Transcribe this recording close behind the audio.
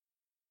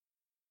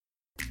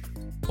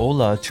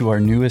hola to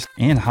our newest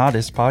and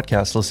hottest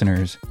podcast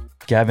listeners.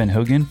 Gavin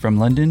Hogan from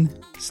London,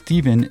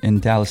 Stephen in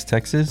Dallas,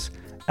 Texas,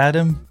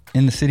 Adam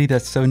in the city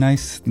that's so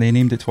nice they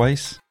named it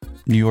twice,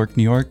 New York,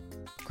 New York,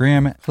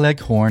 Graham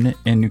Cleghorn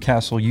in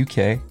Newcastle,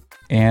 UK,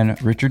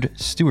 and Richard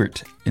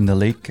Stewart in the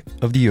Lake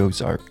of the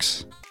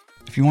Ozarks.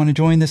 If you want to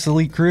join this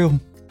elite crew,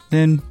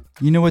 then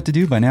you know what to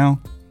do by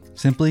now.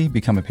 Simply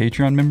become a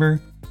Patreon member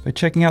by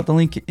checking out the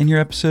link in your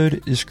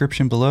episode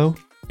description below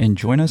and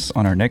join us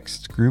on our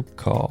next group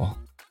call.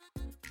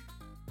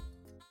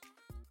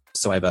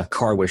 So I have a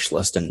car wish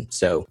list, and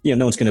so,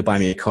 no one's going to buy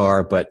me a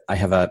car, but I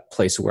have a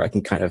place where I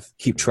can kind of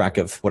keep track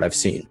of what I've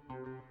seen.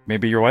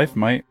 Maybe your wife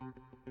might.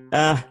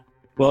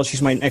 Well,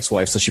 she's my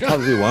ex-wife, so she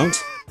probably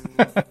won't.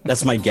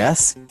 That's my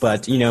guess.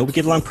 But, we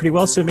get along pretty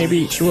well, so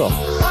maybe she will.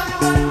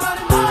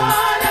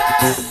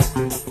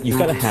 You've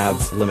got to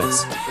have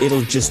limits.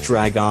 It'll just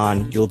drag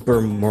on. You'll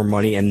burn more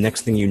money, and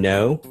next thing you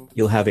know,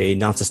 you'll have a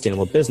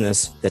non-sustainable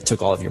business that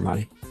took all of your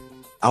money.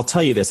 I'll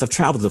tell you this. I've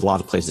traveled to a lot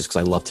of places because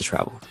I love to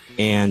travel.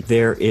 And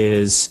there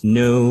is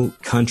no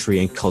country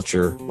and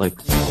culture like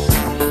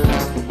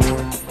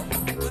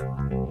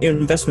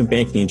investment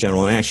banking in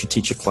general. And I actually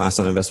teach a class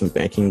on investment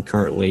banking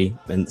currently.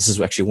 And this is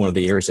actually one of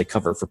the areas I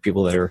cover for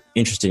people that are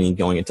interested in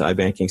going into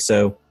iBanking.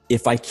 So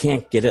if I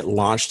can't get it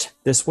launched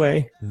this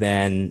way,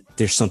 then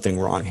there's something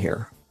wrong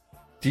here.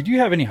 Did you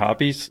have any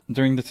hobbies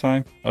during the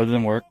time other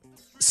than work?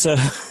 So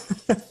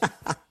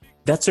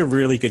that's a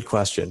really good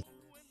question.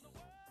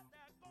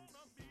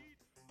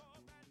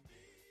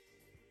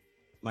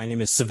 My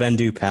name is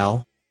Suvendu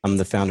Pal. I'm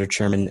the founder,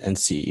 chairman, and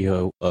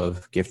CEO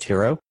of Gift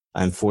Hero.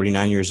 I'm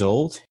 49 years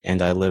old,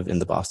 and I live in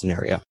the Boston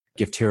area.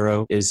 Gift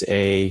Hero is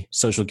a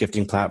social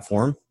gifting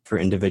platform for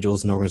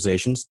individuals and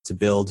organizations to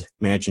build,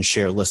 manage, and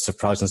share lists of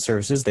products and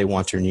services they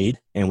want or need.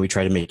 And we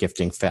try to make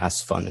gifting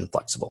fast, fun, and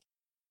flexible.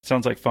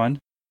 Sounds like fun.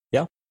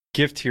 Yeah.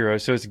 Gift Hero.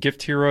 So it's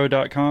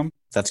gifthero.com?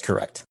 That's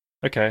correct.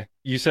 Okay.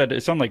 You said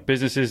it sounded like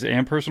businesses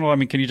and personal. I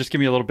mean, can you just give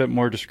me a little bit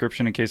more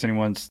description in case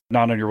anyone's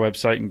not on your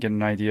website and get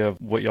an idea of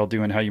what y'all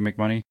do and how you make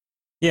money?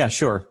 Yeah,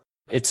 sure.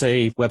 It's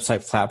a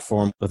website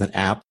platform with an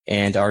app,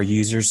 and our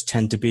users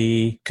tend to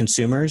be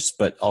consumers,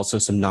 but also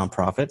some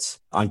nonprofits.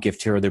 On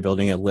Gift Hero, they're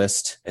building a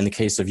list. In the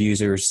case of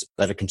users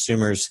that are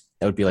consumers,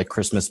 that would be like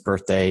Christmas,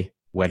 birthday,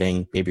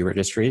 wedding, baby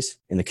registries.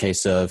 In the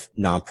case of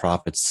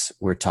nonprofits,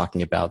 we're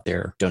talking about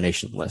their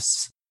donation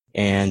lists.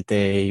 And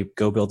they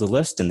go build a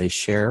list and they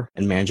share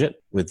and manage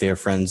it with their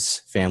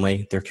friends,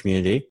 family, their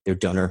community, their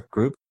donor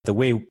group. The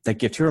way that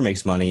Gift Hero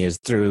makes money is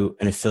through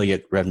an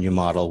affiliate revenue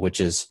model, which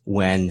is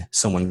when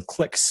someone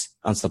clicks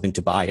on something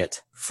to buy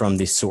it from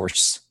the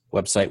source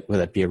website,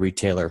 whether it be a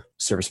retailer,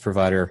 service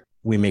provider,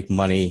 we make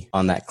money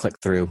on that click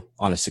through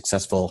on a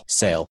successful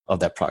sale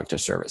of that product or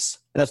service.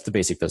 And that's the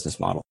basic business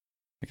model.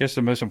 I guess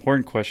the most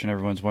important question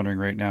everyone's wondering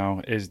right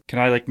now is, can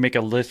I make a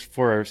list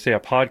for, say,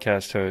 a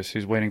podcast host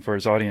who's waiting for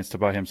his audience to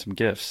buy him some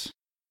gifts?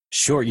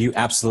 Sure, you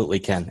absolutely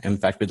can. In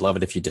fact, we'd love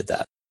it if you did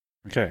that.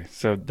 Okay,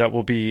 so that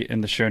will be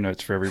in the show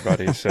notes for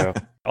everybody. So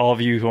all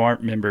of you who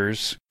aren't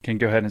members can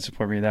go ahead and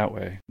support me that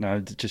way. No,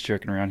 just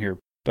joking around here.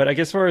 But I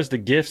guess as far as the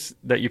gifts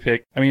that you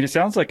pick, I mean, it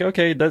sounds like,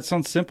 okay, that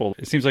sounds simple.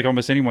 It seems like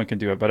almost anyone can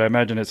do it, but I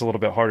imagine it's a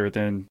little bit harder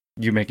than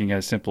you making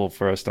it simple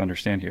for us to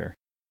understand here.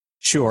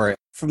 Sure.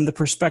 From the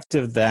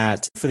perspective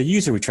that for the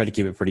user, we try to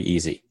keep it pretty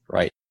easy,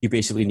 right? You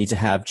basically need to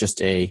have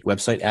just a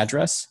website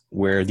address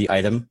where the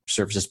item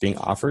service is being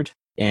offered.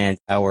 And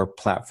our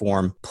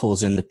platform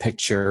pulls in the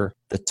picture,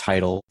 the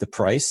title, the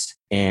price,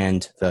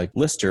 and the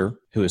lister,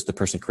 who is the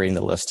person creating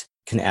the list,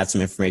 can add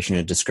some information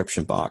in a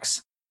description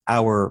box.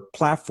 Our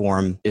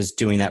platform is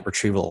doing that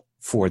retrieval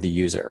for the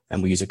user.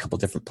 And we use a couple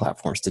different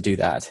platforms to do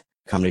that,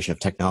 a combination of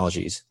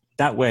technologies.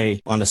 That way,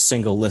 on a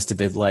single list, if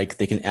they'd like,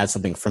 they can add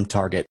something from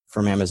Target,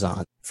 from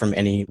Amazon, from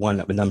any one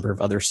of a number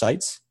of other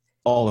sites,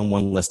 all in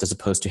one list, as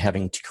opposed to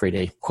having to create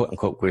a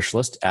quote-unquote wish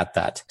list at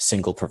that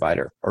single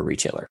provider or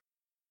retailer.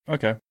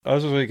 Okay. I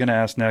was really going to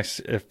ask next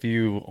if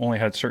you only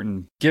had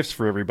certain gifts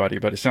for everybody,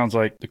 but it sounds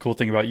like the cool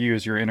thing about you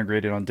is you're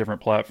integrated on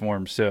different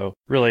platforms. So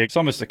really, it's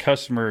almost the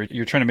customer,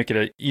 you're trying to make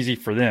it easy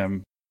for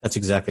them. That's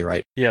exactly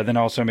right. Yeah, then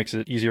also makes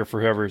it easier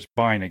for whoever's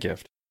buying a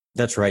gift.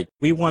 That's right.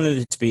 We wanted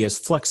it to be as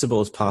flexible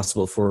as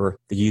possible for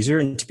the user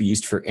and to be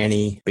used for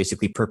any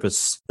basically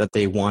purpose that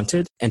they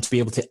wanted and to be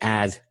able to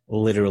add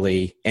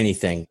literally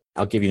anything.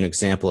 I'll give you an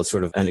example. It's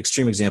sort of an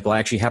extreme example. I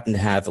actually happen to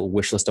have a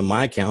wish list on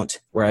my account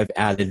where I've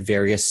added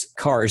various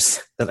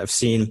cars that I've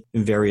seen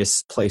in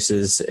various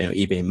places,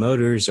 eBay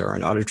Motors or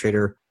an Auto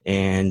Trader.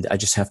 And I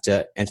just have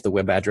to enter the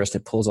web address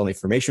and it pulls all the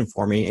information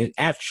for me. And it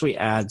actually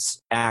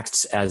acts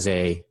as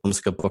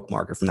almost like a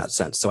bookmarker from that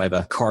sense. So I have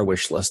a car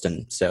wish list.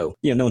 And so,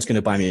 no one's going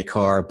to buy me a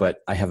car, but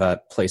I have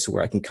a place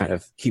where I can kind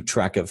of keep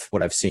track of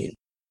what I've seen.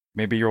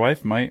 Maybe your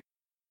wife might.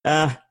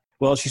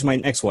 Well, she's my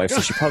ex-wife,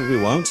 so she probably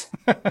won't.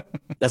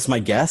 That's my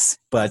guess.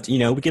 But, we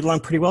get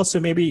along pretty well, so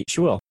maybe she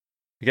will.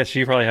 I guess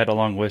she probably had a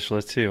long wish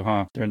list too,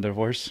 huh? During the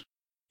divorce?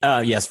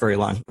 Yes, very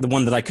long. The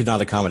one that I could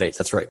not accommodate.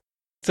 That's right.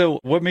 So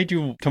what made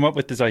you come up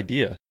with this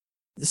idea?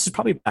 This is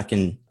probably back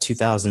in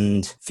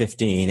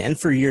 2015. And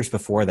for years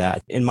before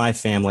that, in my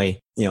family,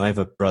 I have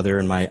a brother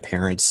and my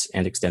parents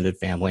and extended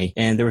family.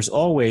 And there was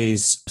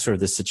always sort of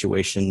this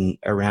situation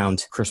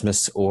around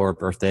Christmas or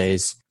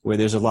birthdays where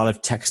there's a lot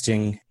of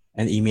texting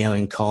and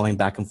emailing, calling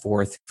back and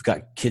forth. We've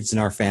got kids in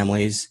our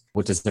families.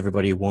 What does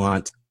everybody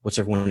want? What's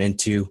everyone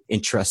into?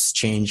 Interests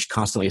change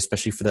constantly,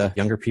 especially for the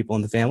younger people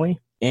in the family.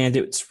 And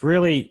it's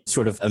really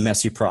sort of a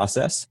messy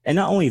process. And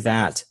not only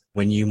that,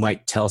 when you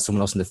might tell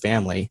someone else in the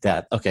family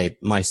that, okay,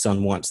 my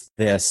son wants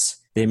this,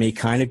 they may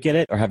kind of get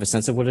it or have a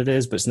sense of what it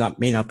is, but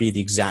may not be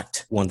the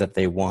exact one that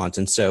they want.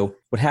 And so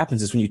what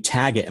happens is when you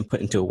tag it and put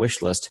it into a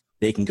wish list,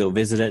 they can go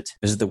visit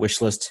the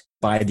wish list,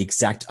 buy the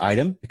exact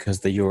item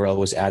because the URL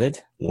was added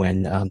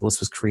when the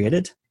list was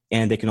created.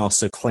 And they can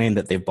also claim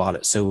that they've bought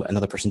it so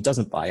another person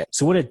doesn't buy it.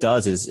 So what it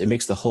does is it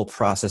makes the whole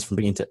process from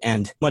beginning to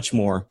end much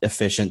more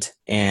efficient.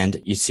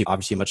 And you see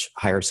obviously much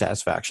higher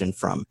satisfaction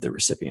from the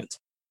recipient.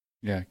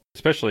 Yeah,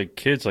 especially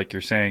kids, like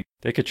you're saying,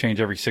 they could change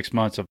every 6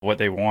 months of what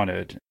they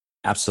wanted.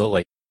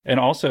 Absolutely. And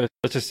also,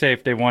 let's just say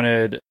if they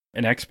wanted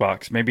an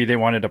Xbox, maybe they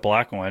wanted a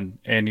black one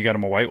and you got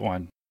them a white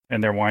one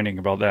and they're whining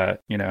about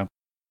that,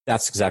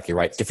 That's exactly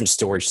right. Different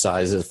storage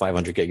sizes,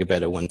 500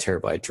 gigabit, a 1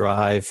 terabyte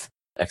drive,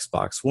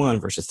 Xbox One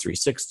versus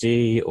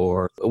 360,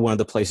 or one of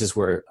the places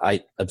where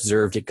I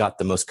observed it got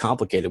the most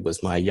complicated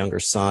was my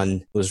younger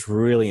son was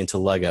really into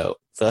Lego.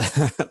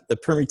 The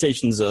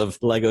permutations of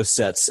Lego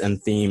sets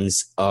and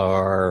themes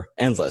are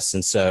endless.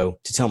 And so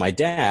to tell my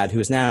dad, who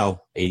is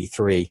now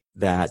 83,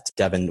 that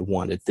Devin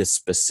wanted this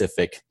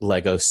specific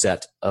Lego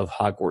set of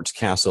Hogwarts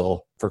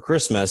Castle for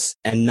Christmas,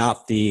 and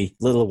not the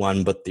little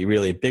one, but the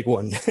really big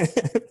one,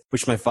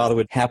 which my father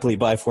would happily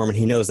buy for him, and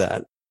he knows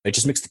that. It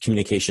just makes the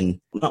communication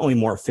not only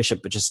more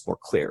efficient, but just more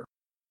clear.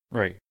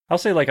 Right. I'll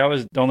say I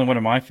was the only one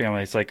in my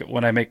family. It's like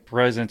when I make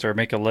presents or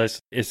make a list,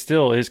 it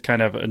still is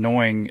kind of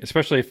annoying,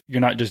 especially if you're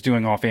not just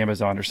doing off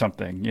Amazon or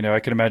something. I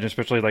can imagine,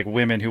 especially like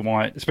women who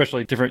want,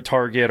 especially different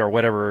Target or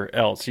whatever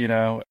else,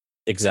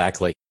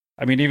 Exactly.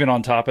 I mean, even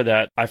on top of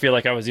that, I feel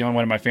like I was the only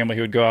one in my family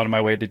who would go out of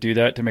my way to do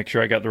that to make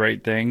sure I got the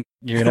right thing,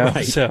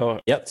 Right. So,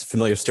 yep, it's a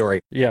familiar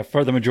story. Yeah,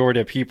 for the majority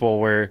of people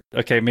where,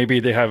 okay, maybe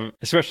they have,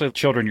 especially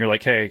children, you're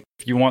like, hey,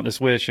 if you want this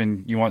wish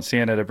and you want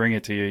Santa to bring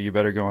it to you, you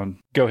better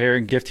go here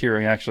and Gift Hero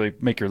and actually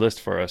make your list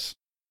for us.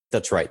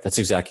 That's right. That's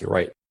exactly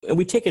right. And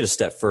we take it a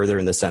step further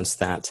in the sense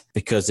that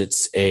because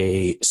it's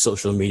a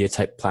social media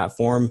type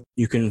platform,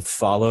 you can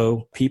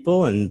follow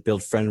people and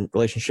build friend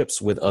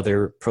relationships with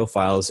other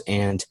profiles,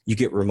 and you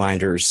get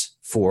reminders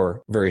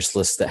for various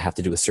lists that have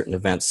to do with certain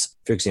events.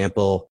 For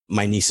example,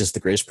 my niece is the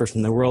greatest person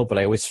in the world, but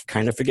I always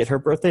kind of forget her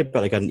birthday.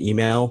 But I got an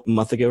email a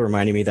month ago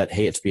reminding me that,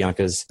 hey, it's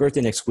Bianca's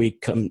birthday next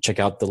week. Come check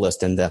out the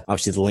list. And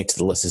obviously the link to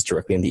the list is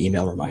directly in the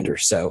email reminder.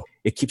 So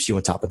it keeps you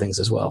on top of things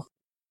as well.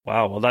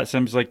 Wow. Well, that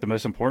seems like the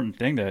most important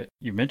thing that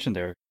you mentioned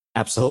there.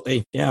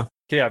 Absolutely. Yeah.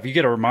 Yeah. If you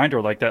get a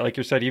reminder like that, like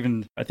you said,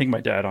 even I think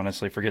my dad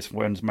honestly forgets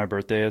when's my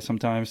birthday is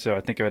sometimes. So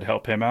I think it would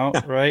help him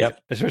out, right?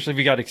 Yep. Especially if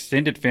you got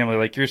extended family,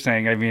 like you're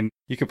saying. I mean,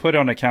 you could put it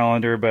on a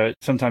calendar, but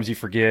sometimes you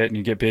forget and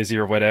you get busy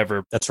or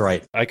whatever. That's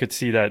right. I could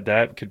see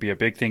that could be a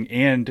big thing.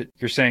 And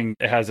you're saying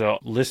it has a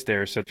list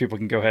there so people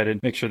can go ahead and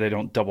make sure they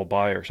don't double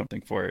buy or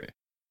something for it.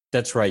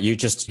 That's right. You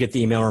just get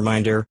the email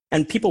reminder,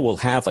 and people will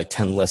have like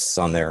 10 lists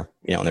on their,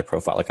 on their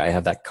profile. Like I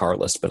have that car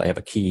list, but I have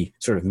a key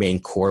sort of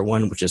main core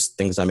one, which is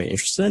things I'm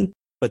interested in.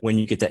 But when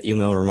you get that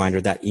email reminder,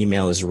 that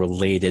email is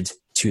related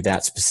to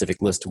that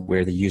specific list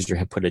where the user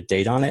had put a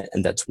date on it.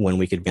 And that's when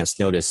we could advance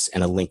notice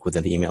and a link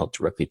within the email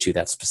directly to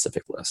that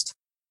specific list.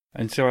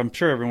 And so I'm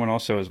sure everyone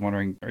also is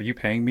wondering, are you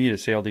paying me to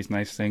say all these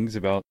nice things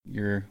about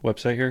your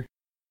website here?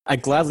 I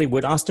gladly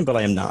would, Austin, but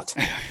I am not.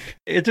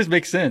 It just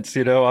makes sense,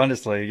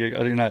 honestly.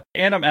 You're not.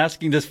 And I'm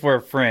asking this for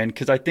a friend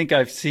because I think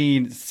I've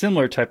seen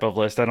similar type of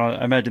list.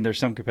 I imagine there's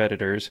some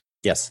competitors.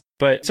 Yes.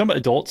 But some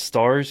adult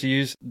stars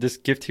use this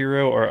Gift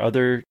Hero or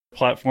other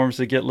platforms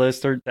to get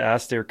lists or to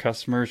ask their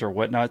customers or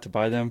whatnot to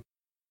buy them.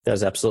 That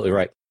is absolutely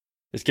right.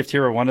 Is Gift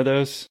Hero one of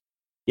those?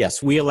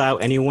 Yes. We allow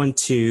anyone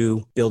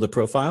to build a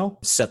profile,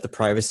 set the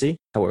privacy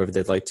however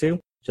they'd like to.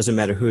 Doesn't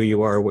matter who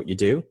you are or what you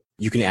do.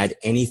 You can add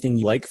anything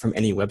you like from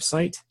any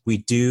website. We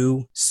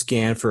do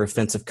scan for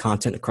offensive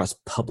content across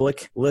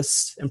public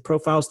lists and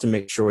profiles to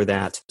make sure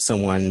that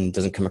someone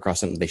doesn't come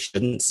across something they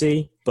shouldn't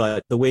see.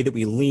 But the way that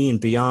we lean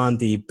beyond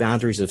the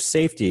boundaries of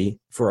safety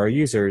for our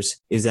users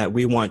is that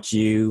we want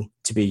you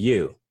to be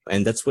you.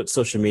 And that's what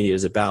social media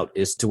is about,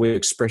 is to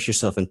express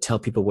yourself and tell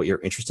people what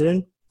you're interested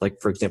in.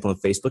 Like, for example, on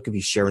Facebook, if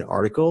you share an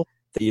article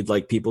that you'd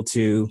like people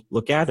to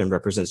look at and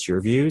represents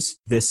your views,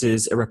 this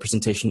is a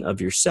representation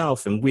of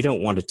yourself. And we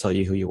don't want to tell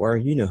you who you are.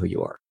 You know who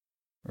you are.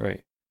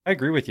 Right. I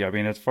agree with you. I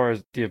mean, as far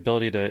as the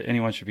ability to,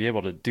 anyone should be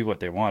able to do what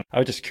they want. I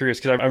was just curious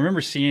because I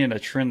remember seeing a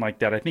trend like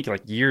that, I think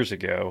like years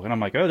ago. And I'm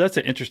like, oh, that's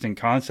an interesting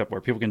concept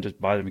where people can just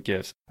buy them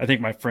gifts. I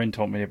think my friend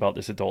told me about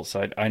this adult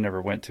site. I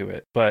never went to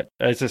it, but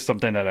it's just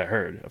something that I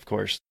heard, of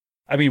course.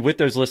 I mean, with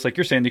those lists, like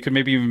you're saying, you could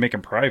maybe even make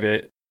them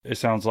private, it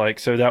sounds like.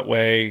 So that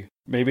way,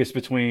 maybe it's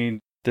between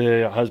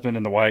the husband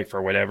and the wife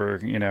or whatever,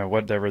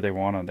 whatever they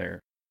want on there.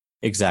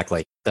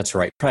 Exactly. That's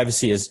right.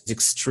 Privacy is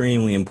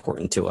extremely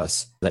important to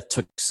us. That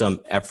took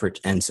some effort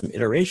and some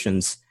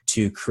iterations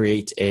to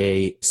create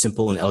a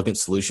simple and elegant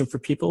solution for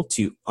people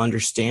to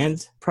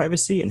understand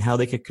privacy and how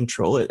they could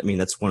control it. I mean,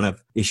 that's one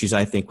of the issues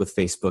I think with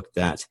Facebook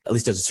that, at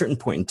least at a certain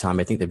point in time,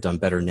 I think they've done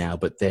better now,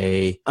 but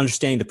they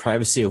understanding the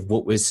privacy of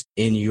what was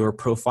in your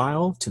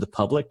profile to the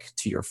public,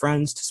 to your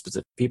friends, to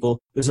specific people,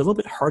 it was a little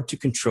bit hard to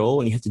control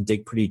and you had to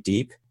dig pretty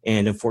deep.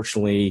 And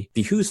unfortunately,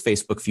 behooves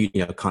Facebook view,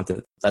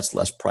 content that's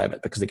less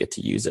private because they get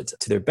to use it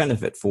to their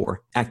benefit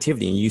for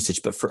activity and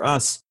usage. But for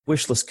us,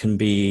 wish lists can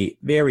be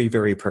very,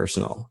 very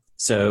personal.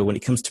 So when it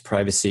comes to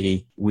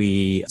privacy,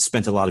 we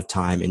spent a lot of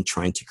time in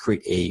trying to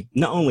create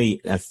not only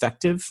an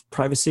effective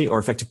privacy or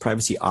effective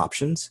privacy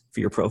options for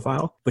your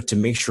profile, but to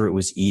make sure it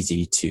was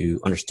easy to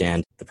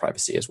understand the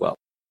privacy as well.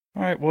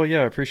 All right. Well,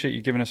 yeah, I appreciate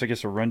you giving us, I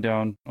guess, a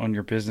rundown on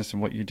your business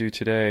and what you do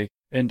today.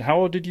 And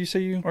how old did you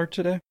say you are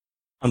today?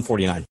 I'm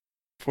 49.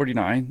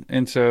 49.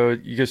 And so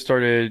you guys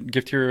started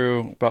Gift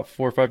Hero about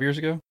 4 or 5 years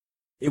ago?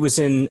 It was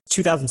in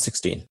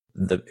 2016,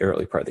 the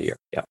early part of the year.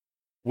 Yeah.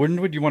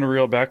 When would you want to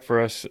reel back for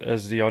us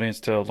as the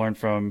audience to learn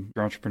from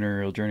your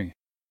entrepreneurial journey?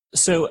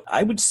 So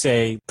I would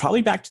say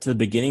probably back to the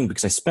beginning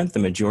because I spent the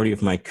majority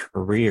of my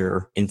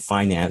career in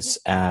finance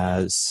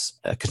as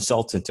a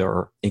consultant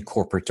or in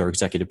corporate or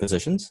executive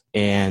positions.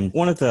 And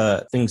one of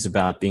the things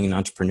about being an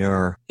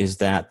entrepreneur is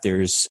that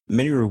there's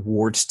many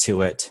rewards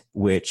to it,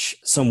 which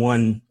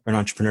someone, an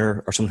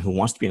entrepreneur or someone who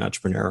wants to be an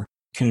entrepreneur,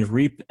 can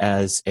reap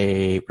as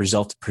a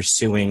result of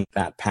pursuing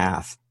that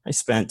path. I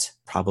spent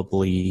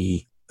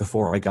probably,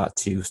 before I got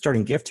to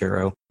starting Gift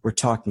Hero, we're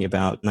talking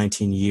about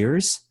 19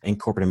 years in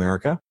corporate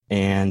America.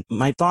 And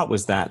my thought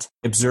was that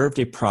observed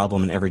a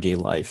problem in everyday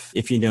life.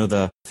 If you know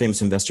the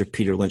famous investor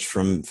Peter Lynch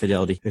from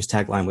Fidelity, his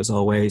tagline was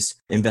always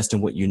invest in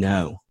what you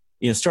know.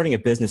 Starting a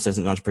business as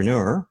an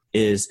entrepreneur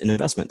is an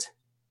investment.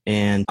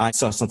 And I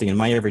saw something in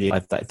my everyday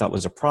life that I thought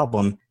was a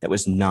problem that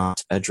was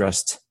not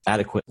addressed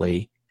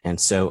adequately. And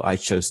so I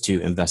chose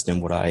to invest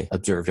in what I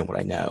observed and what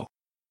I know.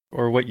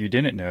 Or what you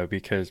didn't know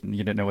because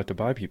you didn't know what to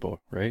buy people,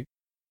 right?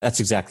 That's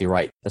exactly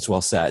right. That's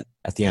well said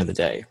at the end of the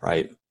day,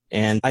 right?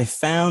 And I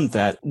found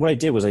that what I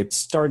did was I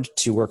started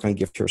to work on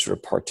Gift Hero sort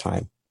of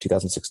part-time,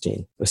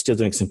 2016. I was still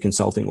doing some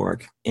consulting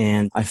work.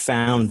 And I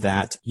found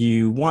that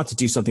you want to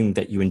do something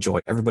that you enjoy.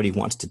 Everybody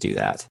wants to do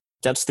that.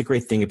 That's the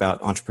great thing about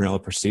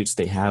entrepreneurial pursuits.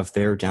 They have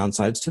their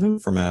downsides to them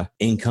from an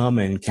income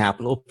and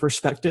capital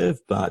perspective,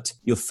 but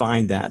you'll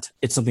find that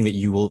it's something that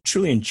you will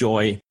truly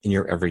enjoy in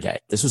your everyday.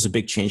 This was a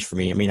big change for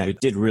me. I mean, I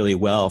did really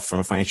well from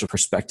a financial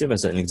perspective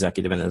as an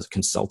executive and as a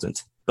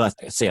consultant, but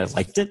I'd say I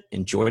liked it,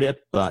 enjoyed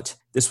it, but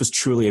this was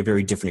truly a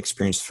very different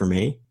experience for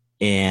me.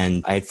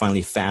 And I had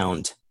finally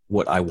found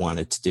what I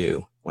wanted to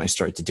do when I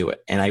started to do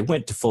it. And I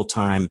went to full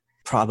time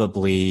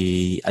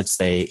probably, I'd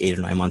say 8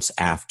 or 9 months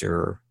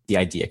after the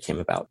idea came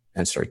about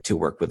and started to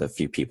work with a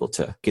few people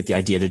to get the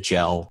idea to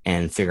gel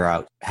and figure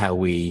out how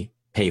we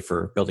pay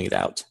for building it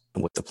out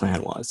and what the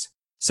plan was.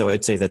 So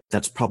I'd say that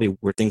that's probably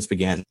where things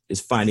began,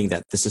 is finding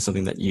that this is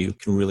something that you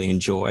can really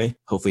enjoy.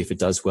 Hopefully, if it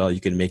does well, you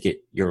can make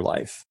it your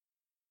life.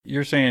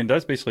 You're saying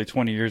that's basically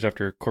 20 years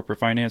after corporate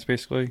finance,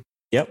 basically?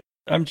 Yep.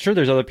 I'm sure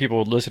there's other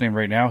people listening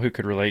right now who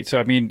could relate. So,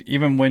 I mean,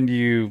 even when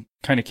you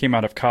kind of came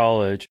out of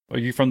college, are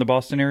you from the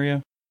Boston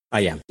area?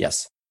 I am,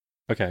 yes.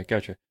 Okay,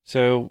 gotcha.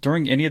 So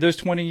during any of those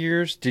 20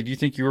 years, did you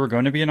think you were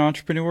going to be an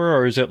entrepreneur,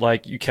 or is it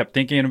like you kept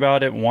thinking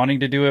about it, wanting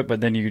to do it, but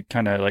then you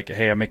kind of like,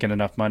 hey, I'm making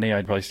enough money,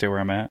 I'd probably stay where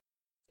I'm at?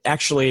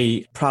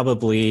 Actually,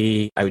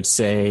 probably, I would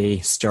say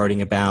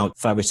starting about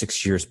 5 or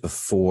 6 years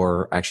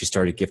before I actually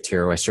started Gift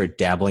Hero, I started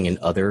dabbling in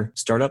other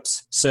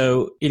startups.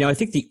 So, I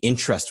think the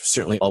interest was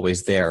certainly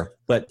always there,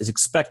 but as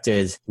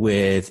expected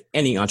with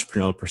any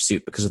entrepreneurial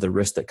pursuit, because of the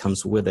risk that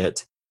comes with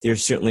it,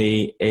 there's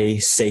certainly a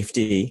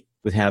safety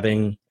with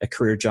having a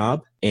career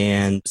job,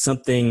 and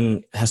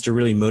something has to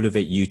really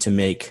motivate you to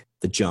make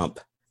the jump.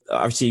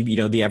 Obviously,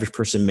 the average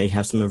person may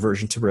have some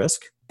aversion to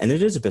risk, and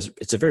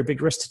it's a very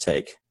big risk to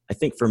take. I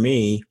think for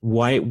me,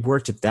 why it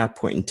worked at that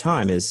point in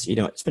time is,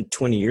 I spent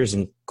 20 years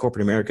in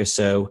corporate America,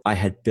 so I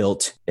had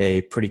built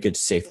a pretty good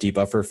safety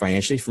buffer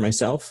financially for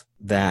myself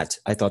that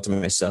I thought to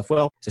myself,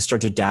 well, to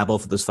start to dabble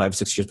for those 5 or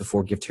 6 years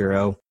before Gift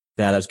Hero,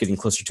 that I was getting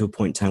closer to a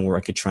point in time where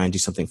I could try and do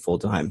something full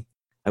time.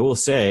 I will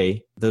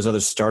say those other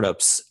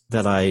startups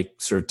that I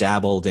sort of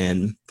dabbled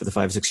in for the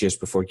 5 or 6 years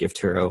before Gift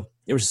Hero,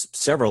 there was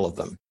several of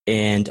them.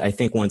 And I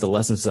think one of the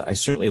lessons that I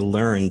certainly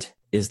learned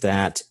is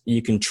that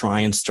you can try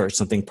and start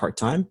something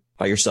part-time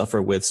by yourself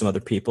or with some other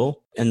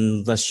people,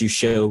 unless you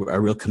show a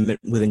real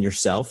commitment within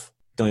yourself.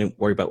 Don't even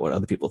worry about what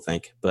other people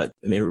think, but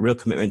a real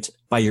commitment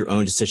by your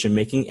own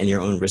decision-making and your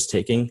own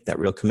risk-taking, that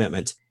real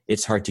commitment,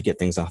 it's hard to get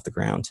things off the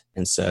ground.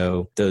 And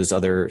so those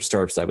other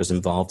startups I was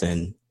involved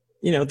in,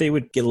 they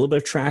would get a little bit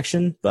of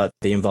traction, but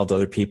they involved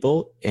other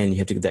people, and you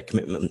have to get that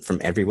commitment from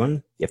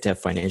everyone. You have to have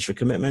financial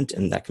commitment,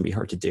 and that can be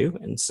hard to do.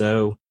 And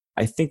so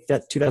I think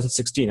that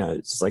 2016,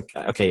 it's like,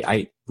 okay,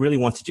 I really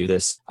want to do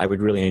this. I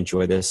would really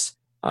enjoy this.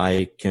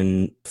 I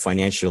can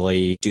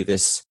financially do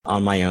this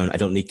on my own. I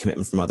don't need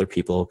commitment from other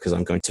people because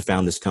I'm going to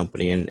found this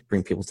company and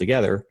bring people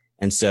together.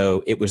 And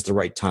so it was the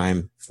right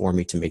time for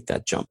me to make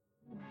that jump.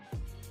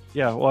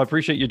 Yeah, well, I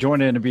appreciate you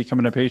joining and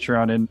becoming a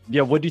Patreon. And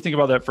yeah, what do you think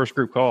about that first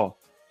group call?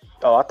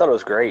 Oh, I thought it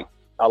was great.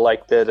 I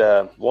like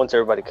that once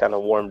everybody kind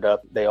of warmed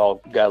up, they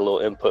all got a little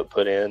input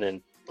put in,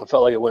 and I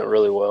felt like it went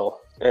really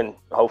well. And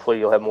hopefully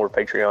you'll have more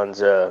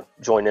Patreons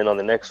join in on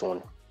the next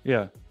one.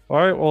 Yeah. All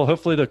right. Well,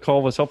 hopefully the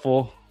call was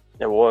helpful.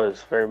 It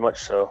was, very much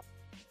so.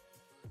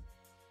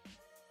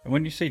 And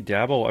when you say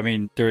dabble, I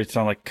mean, it's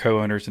not like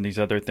co-owners and these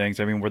other things.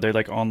 I mean, were they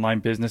like online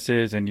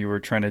businesses and you were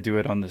trying to do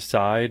it on the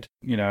side?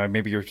 You know,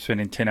 maybe you're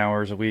spending 10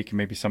 hours a week and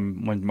maybe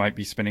someone might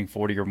be spending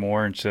 40 or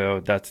more. And so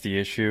that's the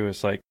issue.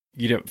 It's like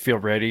you don't feel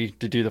ready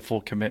to do the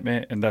full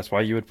commitment and that's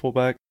why you would pull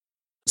back?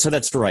 So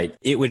that's right.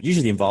 It would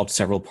usually involve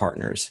several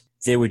partners.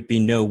 There would be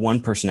no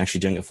one person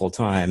actually doing it full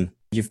time.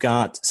 You've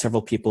got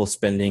several people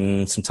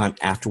spending some time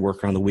after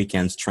work or on the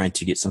weekends trying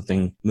to get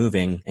something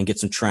moving and get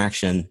some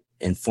traction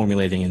and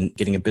formulating and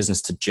getting a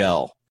business to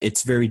gel.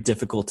 It's very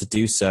difficult to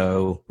do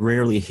so.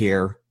 Rarely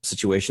hear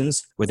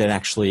situations where that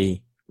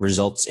actually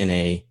results in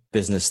a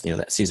business,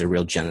 that sees a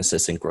real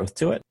genesis and growth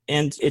to it.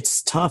 And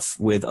it's tough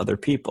with other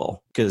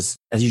people because,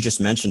 as you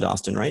just mentioned,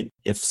 Austin, right?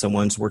 If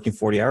someone's working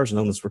 40 hours and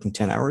no one's working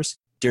 10 hours,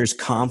 there's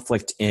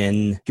conflict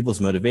in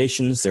people's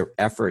motivations, their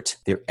effort,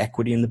 their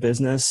equity in the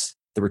business,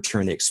 the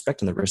return they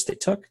expect and the risk they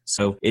took.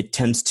 So it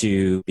tends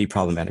to be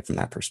problematic from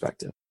that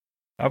perspective.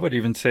 I would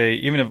even say,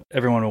 even if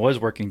everyone was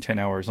working 10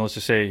 hours, let's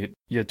just say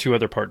you had two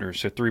other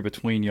partners, so 3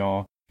 between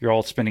y'all, you're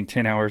all spending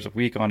 10 hours a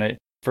week on it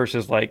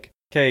versus like,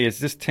 okay, is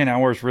this 10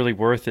 hours really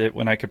worth it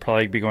when I could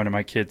probably be going to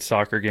my kid's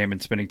soccer game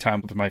and spending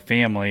time with my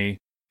family?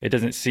 It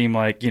doesn't seem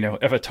like,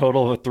 if a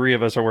total of 3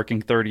 of us are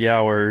working 30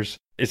 hours,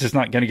 it's just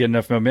not going to get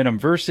enough momentum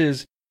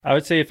versus I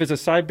would say if it's a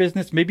side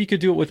business, maybe you could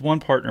do it with one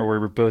partner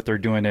where we both are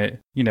doing it,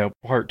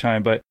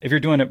 part-time. But if you're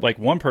doing it like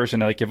one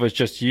person, like if it's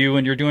just you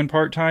and you're doing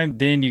part-time,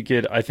 then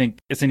I think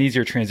it's an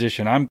easier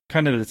transition. I'm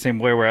kind of the same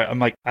way where I'm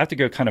like, I have to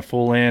go kind of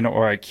full in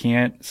or I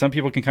can't. Some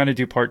people can kind of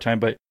do part-time,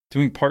 but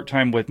doing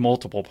part-time with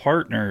multiple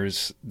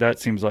partners, that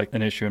seems like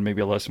an issue and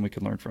maybe a lesson we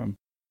could learn from.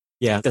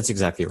 Yeah, that's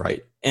exactly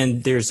right.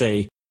 And there's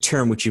a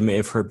term which you may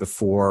have heard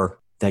before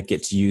that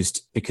gets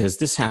used because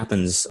this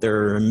happens.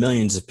 There are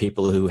millions of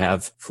people who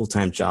have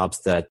full-time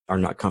jobs that are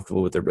not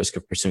comfortable with the risk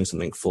of pursuing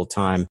something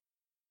full-time.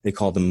 They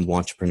call them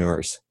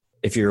wantrepreneurs.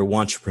 If you're a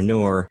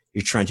wantrepreneur,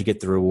 you're trying to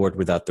get the reward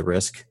without the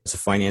risk. As a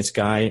finance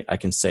guy, I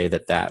can say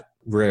that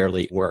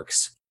rarely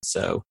works.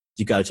 So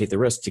you got to take the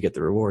risk to get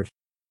the reward.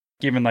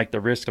 Given like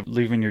the risk of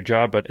leaving your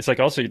job, but it's like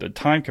also the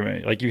time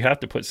commitment. Like you have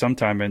to put some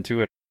time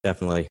into it.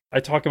 Definitely.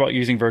 I talk about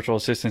using virtual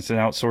assistants and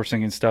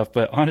outsourcing and stuff,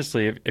 but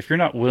honestly, if you're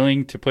not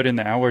willing to put in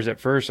the hours at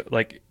first,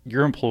 like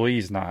your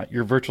employee's not,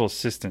 your virtual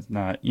assistant's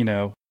not,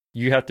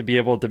 you have to be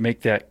able to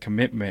make that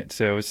commitment.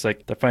 So it's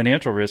like the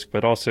financial risk,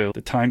 but also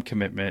the time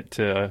commitment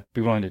to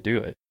be willing to do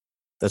it.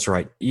 That's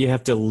right. You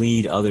have to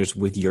lead others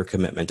with your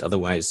commitment.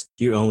 Otherwise,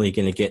 you're only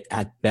going to get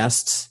at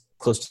best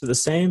close to the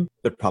same,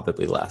 but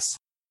probably less.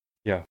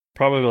 Yeah.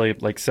 Probably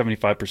like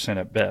 75%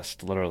 at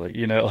best,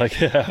 literally,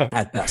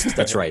 At best.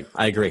 That's right.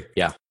 I agree.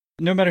 Yeah.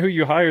 No matter who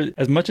you hire,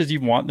 as much as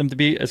you want them to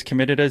be as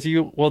committed as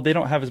you, well, they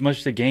don't have as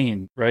much to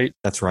gain, right?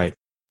 That's right.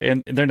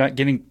 And they're not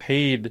getting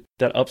paid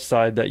that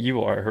upside that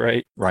you are,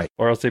 right? Right.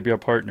 Or else they'd be a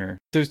partner.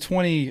 Those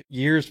 20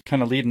 years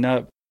kind of leading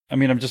up, I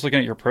mean, I'm just looking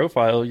at your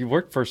profile. You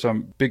worked for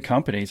some big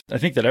companies. I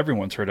think that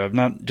everyone's heard of,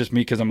 not just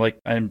me, because I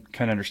kind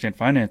of understand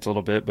finance a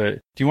little bit, but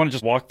do you want to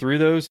just walk through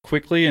those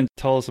quickly and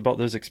tell us about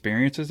those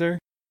experiences there?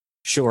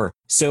 Sure.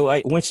 So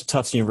I went to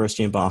Tufts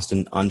University in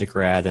Boston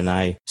undergrad, and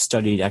I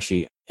studied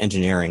actually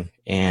engineering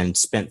and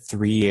spent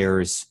 3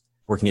 years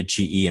working at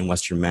GE in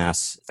Western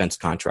Mass, defense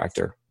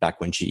contractor, back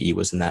when GE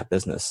was in that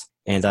business.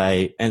 And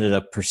I ended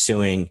up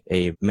pursuing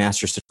a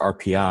master's at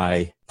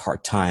RPI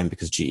part-time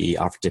because GE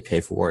offered to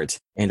pay for it.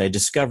 And I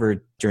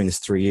discovered during this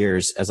 3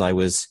 years, as I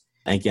was,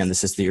 again,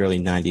 this is the early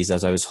 90s,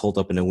 as I was holed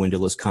up in a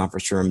windowless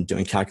conference room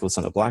doing calculus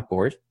on a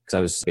blackboard, because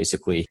I was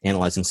basically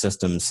analyzing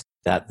systems,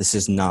 that this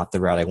is not the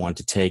route I wanted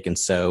to take. And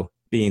so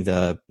being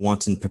the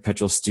wanton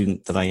perpetual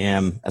student that I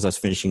am, as I was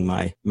finishing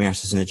my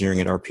master's in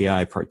engineering at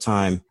RPI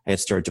part-time, I had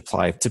started to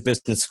apply to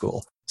business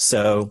school.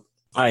 So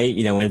I,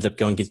 ended up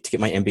going to get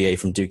my MBA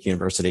from Duke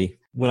University.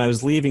 When I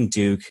was leaving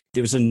Duke,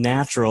 there was a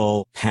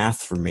natural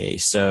path for me.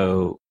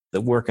 So the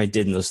work I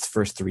did in those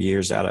first 3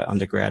 years out of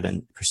undergrad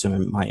and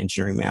pursuing my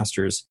engineering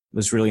master's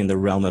was really in the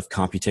realm of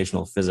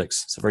computational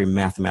physics. It's a very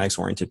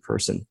mathematics-oriented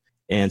person.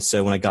 And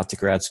so when I got to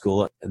grad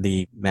school,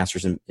 the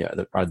master's in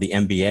the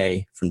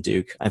MBA from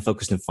Duke, I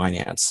focused in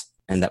finance,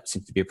 and that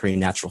seemed to be a pretty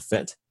natural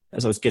fit.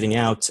 As I was getting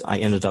out, I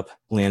ended up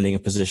landing a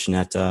position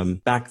at,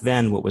 back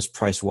then, what was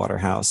Price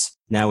Waterhouse,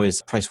 now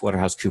is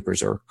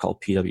PricewaterhouseCoopers, or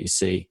called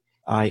PwC.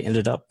 I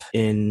ended up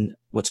in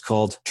what's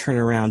called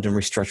turnaround and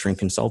restructuring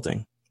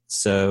consulting.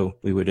 So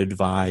we would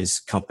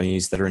advise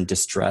companies that are in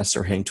distress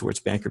or heading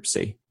towards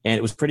bankruptcy. And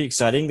it was pretty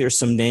exciting. There's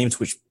some names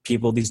which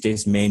people these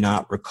days may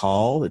not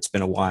recall. It's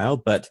been a while,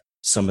 but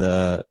some of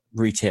the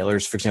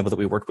retailers, for example, that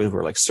we worked with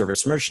were like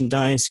Service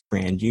Merchandise,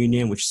 Grand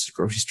Union, which is a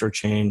grocery store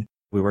chain,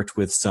 We worked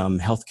with some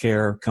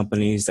healthcare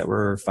companies that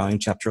were filing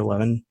Chapter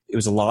 11. It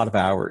was a lot of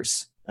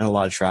hours and a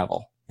lot of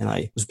travel. And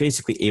I was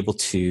basically able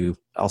to,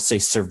 I'll say,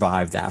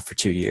 survive that for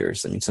 2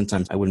 years. I mean,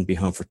 sometimes I wouldn't be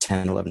home for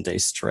 10, 11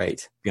 days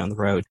straight, be on the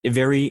road. A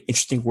very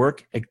interesting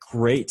work, a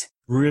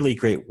really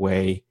great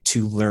way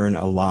to learn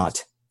a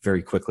lot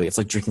very quickly. It's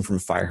like drinking from a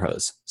fire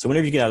hose. So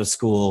whenever you get out of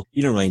school,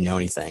 you don't really know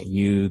anything.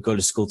 You go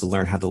to school to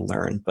learn how to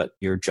learn, but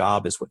your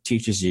job is what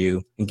teaches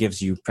you and gives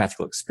you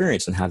practical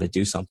experience on how to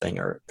do something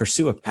or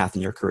pursue a path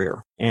in your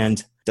career.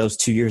 And those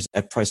 2 years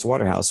at Price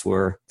Waterhouse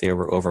were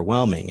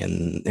overwhelming,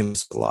 and it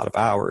was a lot of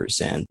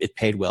hours and it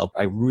paid well.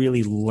 I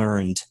really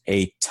learned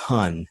a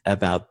ton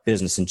about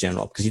business in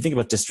general, because you think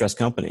about distressed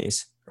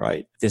companies,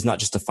 right? There's not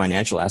just a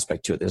financial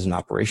aspect to it. There's an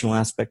operational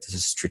aspect.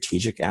 There's a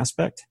strategic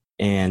aspect.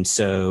 And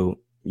so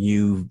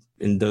you,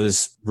 in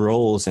those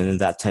roles and in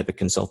that type of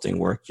consulting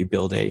work, you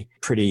build a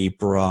pretty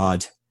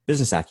broad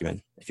business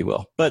acumen, if you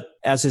will. But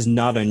as is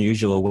not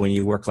unusual, when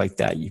you work like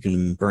that, you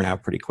can burn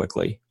out pretty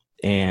quickly.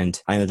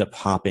 And I ended up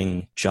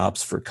hopping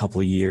jobs for a couple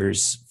of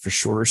years for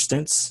shorter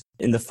stints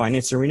in the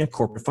finance arena,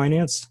 corporate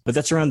finance. But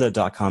that's around the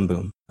dot-com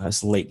boom.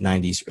 It's late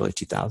 90s, early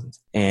 2000s.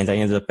 And I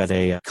ended up at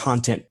a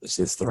content, this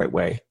is the right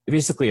way,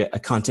 basically a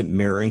content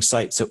mirroring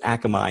site. So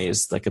Akamai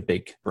is like a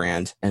big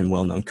brand and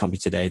well-known company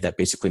today that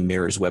basically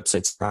mirrors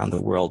websites around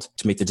the world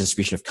to make the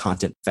distribution of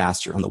content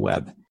faster on the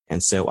web.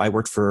 And so I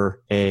worked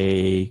for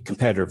a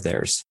competitor of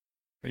theirs.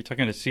 Are you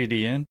talking to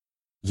CDN?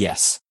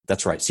 Yes,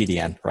 that's right.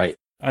 CDN, right?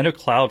 I know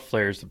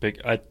Cloudflare is the big,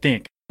 I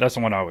think that's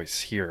the one I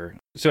always hear.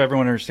 So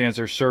everyone understands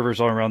there's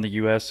servers all around the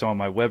US. So on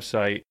my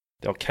website,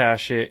 they'll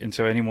cache it. And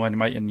so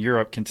anyone in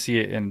Europe can see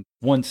it in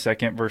 1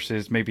 second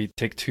versus maybe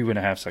take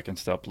 2.5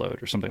 seconds to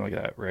upload or something like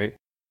that, right?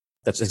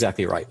 That's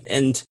exactly right.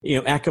 And,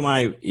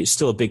 Akamai is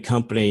still a big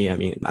company. I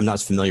mean, I'm not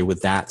as familiar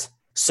with that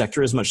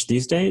sector as much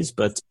these days,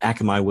 but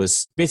Akamai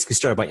was basically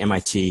started by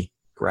MIT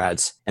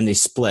grads, and they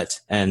split.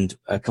 And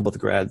a couple of the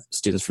grad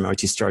students from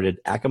MIT started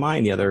Akamai,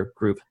 and the other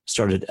group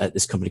started at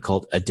this company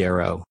called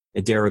Adero.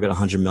 Adero got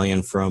 $100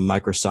 million from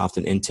Microsoft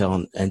and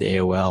Intel and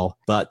AOL,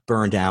 but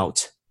burned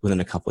out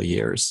within a couple of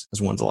years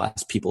as one of the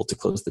last people to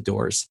close the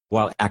doors.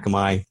 While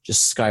Akamai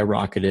just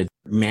skyrocketed,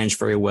 managed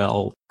very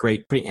well,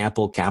 pretty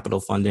ample capital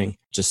funding,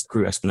 just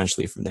grew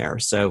exponentially from there.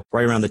 So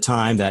right around the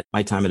time that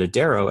my time at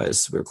Adero,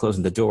 as we were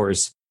closing the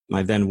doors,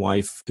 my then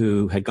wife,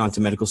 who had gone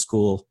to medical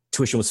school,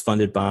 tuition was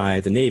funded by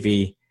the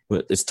Navy.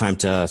 It's time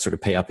to sort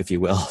of pay up, if you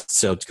will,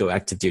 so to go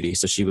active duty.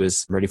 So she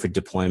was ready for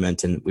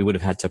deployment, and we would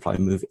have had to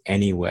probably move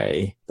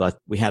anyway. But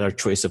we had our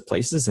choice of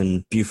places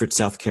in Beaufort,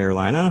 South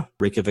Carolina,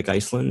 Reykjavik,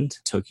 Iceland,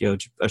 Tokyo,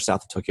 or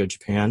south of Tokyo,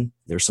 Japan.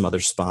 There were some other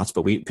spots,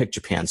 but we picked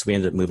Japan. So we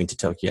ended up moving to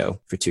Tokyo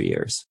for 2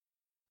 years.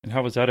 And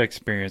how was that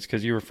experience?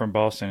 Because you were from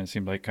Boston, it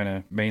seemed like kind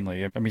of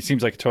mainly. I mean, it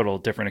seems like a total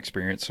different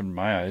experience in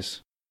my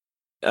eyes.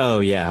 Oh,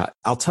 yeah.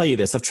 I'll tell you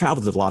this. I've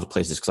traveled to a lot of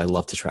places because I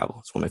love to travel.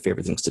 It's one of my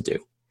favorite things to do.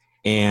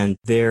 And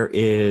there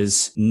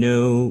is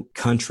no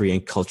country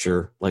and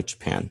culture like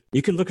Japan.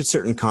 You can look at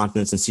certain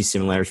continents and see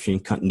similarities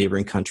between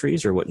neighboring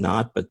countries or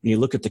whatnot, but when you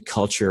look at the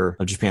culture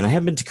of Japan, I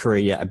haven't been to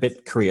Korea yet. I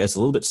bet Korea is a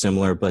little bit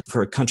similar, but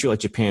for a country like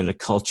Japan, the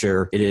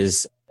culture, it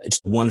is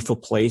just a wonderful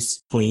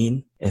place,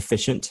 clean,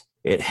 efficient.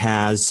 It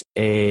has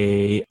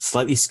a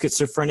slightly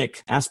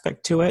schizophrenic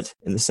aspect to it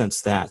in the sense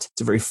that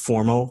it's a very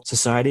formal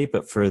society.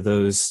 But for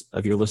those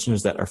of your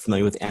listeners that are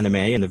familiar with anime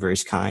and the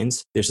various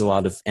kinds, there's a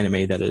lot of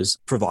anime that is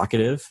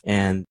provocative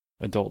and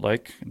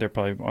adult-like. They're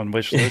probably on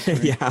wish list.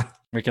 Right? Yeah.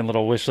 Making a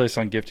little wish list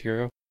on Gift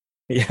Hero.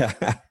 Yeah.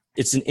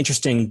 It's an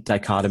interesting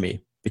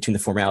dichotomy between the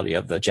formality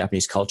of the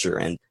Japanese culture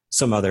and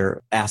some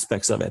other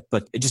aspects of it.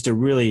 But it's just a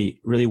really,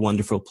 really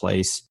wonderful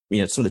place.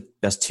 Some of the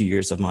best 2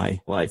 years of my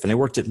life. And I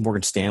worked at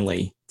Morgan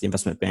Stanley, the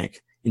investment bank,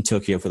 in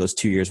Tokyo for those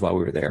 2 years while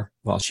we were there,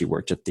 while she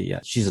worked at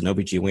she's an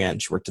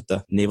OBGYN. She worked at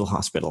the Naval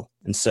Hospital.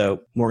 And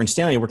so Morgan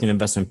Stanley, working in an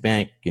investment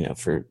bank,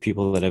 for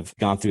people that have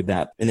gone through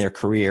that in their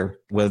career,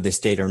 whether they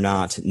stayed or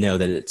not, know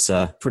that it's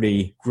a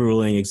pretty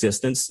grueling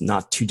existence,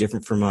 not too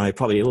different from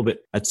probably a little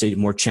bit, I'd say,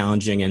 more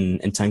challenging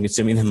and time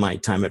consuming than my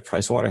time at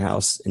Price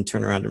Waterhouse in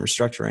turnaround and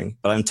restructuring.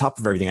 But on top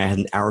of everything, I had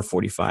an hour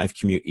 45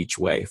 commute each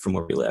way from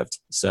where we lived.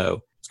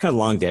 So it's kind of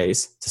long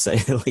days, to say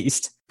the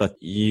least. But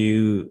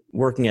you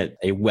working at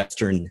a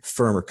Western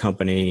firm or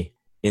company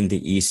in the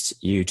East,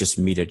 you just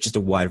meet just a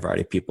wide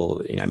variety of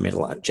people. I made a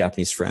lot of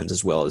Japanese friends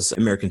as well as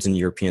Americans and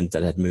Europeans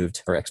that had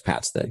moved, or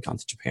expats that had gone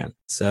to Japan.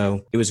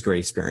 So it was a great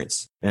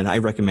experience. And I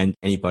recommend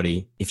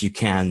anybody, if you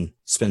can,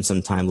 spend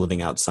some time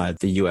living outside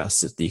the U.S.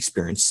 The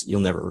experience,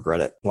 you'll never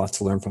regret it. Lots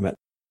to learn from it.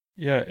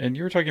 Yeah. And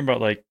you were talking about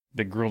like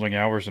the grueling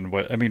hours and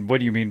what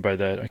do you mean by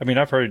that? I mean,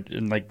 I've heard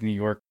in like New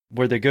York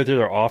where they go to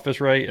their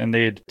office, right?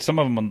 And some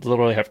of them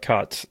literally have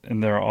cots in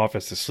their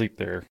office to sleep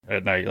there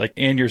at night. Like,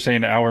 and you're saying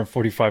an hour and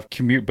 45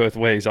 commute both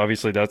ways.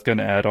 Obviously that's going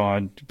to add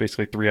on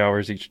basically 3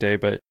 hours each day.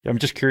 But I'm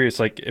just curious,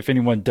 like if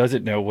anyone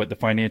doesn't know what the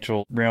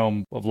financial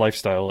realm of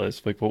lifestyle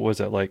is, like what was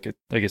that like,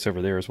 I guess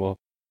over there as well?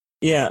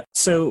 Yeah.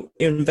 So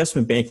in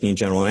investment banking in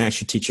general, I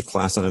actually teach a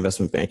class on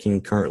investment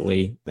banking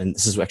currently. And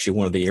this is actually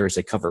one of the areas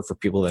I cover for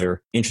people that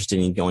are interested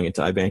in going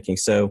into iBanking.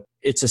 So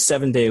It's a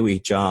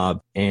 7-day-a-week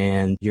job,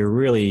 and you're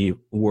really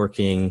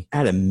working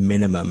at a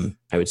minimum,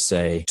 I would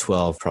say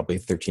 12, probably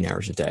 13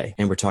 hours a day.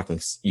 And we're talking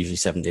usually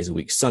 7 days a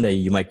week. Sunday,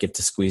 you might get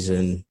to squeeze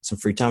in some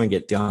free time and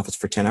get to the office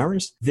for 10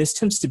 hours. This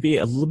tends to be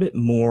a little bit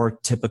more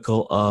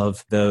typical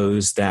of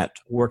those that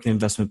work in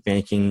investment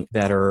banking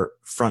that are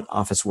front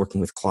office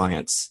working with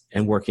clients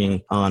and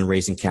working on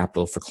raising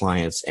capital for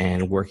clients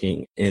and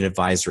working in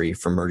advisory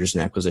for mergers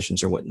and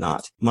acquisitions or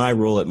whatnot. My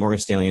role at Morgan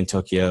Stanley in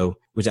Tokyo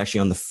was actually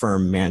on the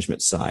firm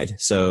management side.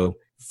 So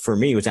for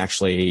me, it was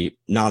actually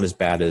not as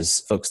bad as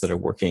folks that are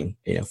working,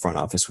 front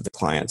office with the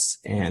clients.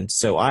 And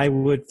so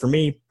for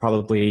me,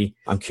 probably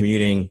I'm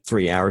commuting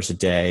 3 hours a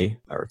day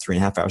or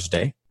 3.5 hours a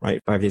day, right?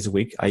 5 days a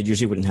week. I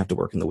usually wouldn't have to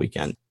work in the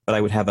weekend, but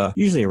I would have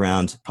usually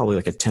around probably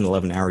like a 10,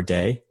 11 hour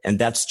day. And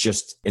that's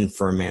just in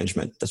firm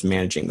management. That's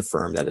managing the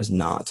firm. That is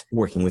not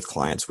working with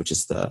clients, which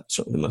is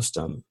certainly the most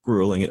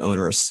grueling and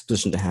onerous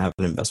position to have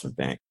in an investment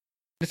bank.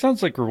 It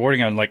sounds like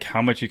rewarding on like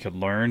how much you could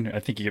learn. I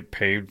think you get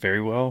paid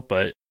very well,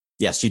 but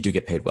yes, you do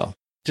get paid well.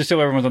 Just so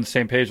everyone's on the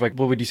same page, like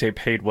what would you say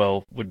paid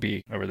well would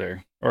be over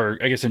there? Or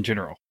I guess in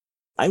general?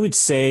 I would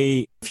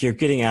say if you're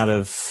getting out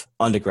of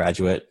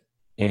undergraduate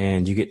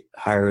and you get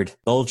hired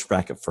bulge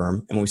bracket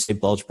firm, and when we say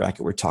bulge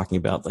bracket, we're talking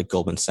about like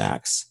Goldman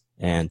Sachs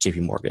and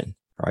JP Morgan,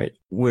 right?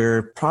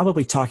 We're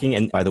probably talking,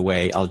 and by the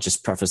way, I'll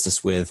just preface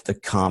this with the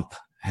comp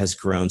has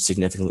grown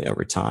significantly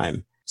over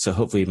time. So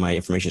hopefully my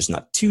information is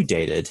not too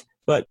dated.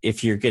 But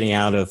if you're getting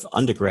out of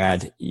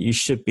undergrad, you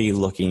should be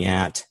looking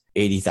at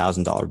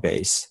 $80,000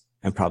 base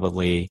and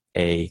probably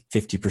a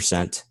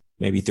 50%,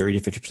 maybe 30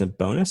 to 50%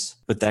 bonus.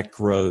 But that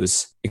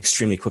grows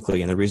extremely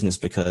quickly. And the reason is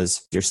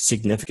because there's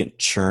significant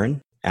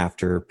churn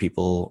after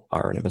people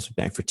are in investment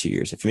bank for 2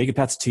 years. If you make it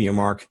past the 2-year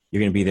mark,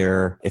 you're going to be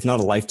there, if not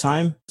a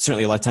lifetime,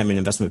 certainly a lifetime in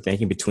investment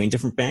banking between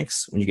different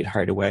banks when you get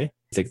hired away.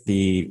 I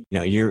think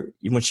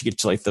once you get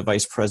to like the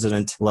vice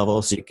president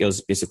level, so it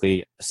goes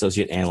basically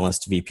associate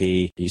analyst,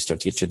 VP, you start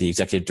to get to the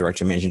executive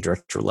director, managing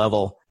director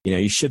level,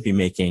 you should be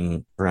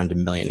making around $1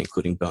 million,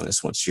 including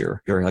bonus once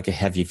you're like a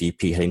heavy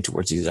VP heading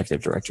towards the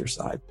executive director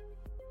side.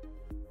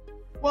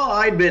 Well,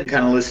 I'd been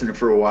kind of listening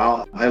for a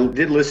while. I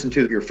did listen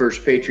to your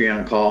first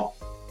Patreon call.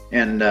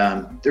 And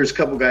there's a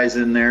couple guys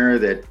in there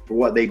that for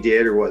what they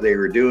did or what they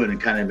were doing, it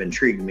kind of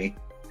intrigued me.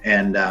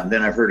 And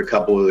then I've heard a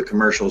couple of the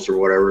commercials or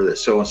whatever that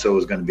so-and-so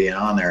was going to be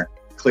on there.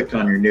 Clicked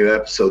on your new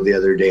episode the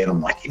other day and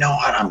I'm like, you know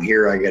what? I'm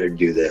here. I got to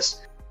do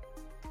this.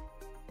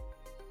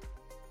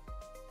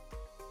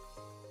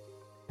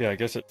 Yeah, I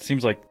guess it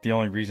seems like the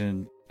only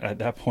reason at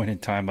that point in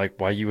time, like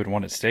why you would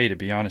want to stay, to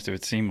be honest, it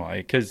would seem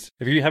like, because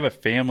if you have a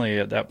family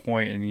at that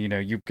point and,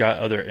 you've got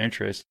other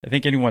interests, I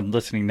think anyone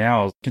listening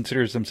now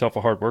considers themselves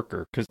a hard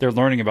worker because they're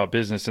learning about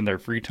business in their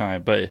free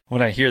time. But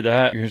when I hear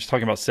that, you're just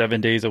talking about 7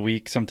 days a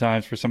week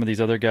sometimes for some of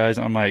these other guys,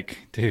 I'm like,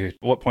 dude,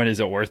 what point is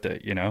it worth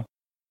it,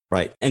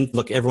 Right. And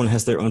look, everyone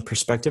has their own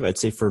perspective. I'd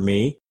say for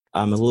me,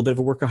 I'm a little bit of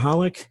a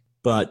workaholic,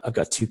 but I've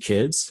got 2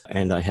 kids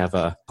and I have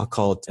I'll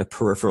call it a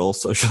peripheral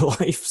social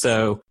life.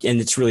 And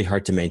it's really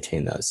hard to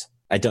maintain those.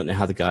 I don't know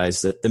how the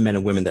guys, the men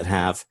and women that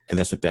have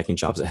investment banking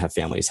jobs that have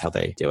families, how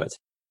they do it.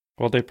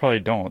 Well, they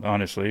probably don't,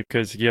 honestly,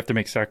 because you have to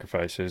make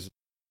sacrifices.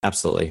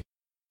 Absolutely.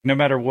 No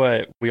matter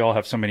what, we all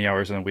have so many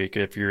hours in a week.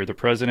 If you're the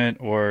president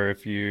or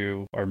if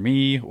you are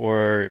me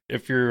or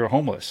if you're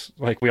homeless,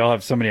 like we all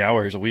have so many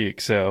hours a week.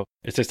 So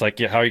it's just like,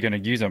 yeah, how are you going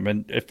to use them?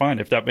 And if fine,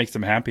 if that makes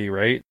them happy,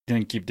 right?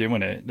 Then keep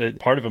doing it.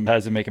 Part of them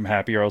has to make them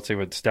happy or else they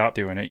would stop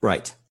doing it.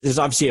 Right. There's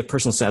obviously a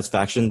personal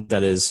satisfaction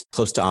that is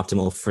close to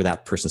optimal for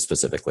that person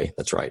specifically.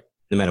 That's right.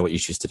 No matter what you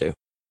choose to do.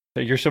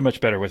 You're so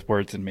much better with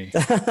words than me.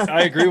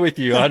 I agree with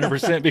you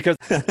 100% because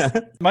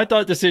my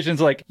thought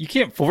decision's like, you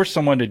can't force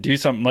someone to do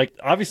something. Like,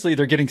 obviously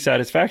they're getting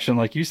satisfaction,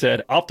 like you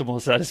said, optimal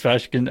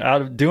satisfaction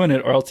out of doing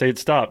it or else they'd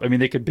stop. I mean,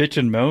 they could bitch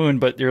and moan,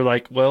 but you're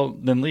like, well,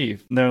 then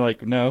leave. And they're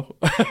like, no.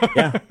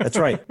 Yeah, that's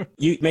right.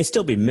 You may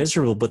still be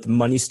miserable, but the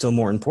money's still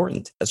more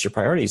important. That's your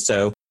priority.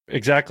 So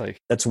exactly.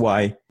 That's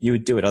why you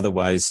would do it.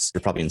 Otherwise,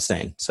 you're probably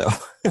insane. So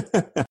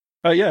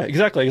yeah,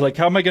 exactly. Like,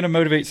 how am I going to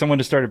motivate someone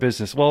to start a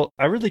business? Well,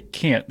 I really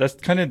can't. That's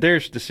kind of their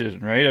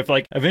decision, right? If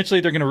like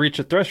eventually they're going to reach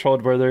a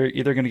threshold where they're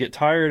either going to get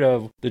tired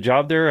of the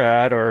job they're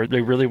at or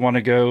they really want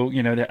to go,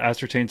 to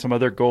ascertain some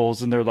other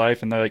goals in their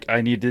life. And they're like,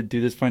 I need to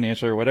do this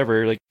financially or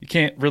whatever. Like, you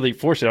can't really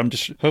force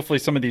it. Hopefully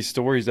some of these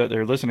stories that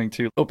they're listening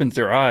to opens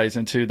their eyes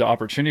into the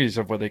opportunities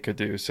of what they could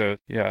do. So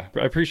yeah,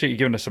 I appreciate you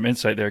giving us some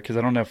insight there because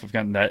I don't know if we've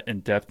gotten that in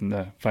depth in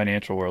the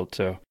financial world.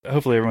 So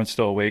hopefully everyone's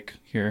still awake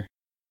here.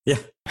 Yeah,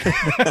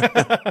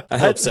 I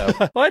hope so.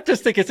 Well, I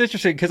just think it's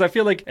interesting because I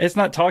feel like it's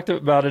not talked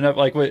about enough.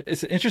 Like,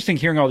 it's interesting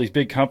hearing all these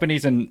big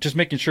companies and just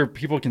making sure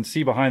people can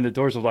see behind the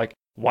doors of like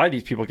why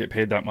these people get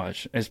paid that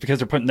much. And it's because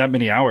they're putting that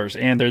many hours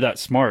and they're that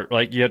smart.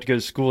 Like, you have to go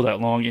to school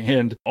that long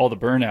and all the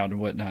burnout and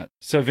whatnot.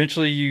 So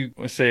eventually, you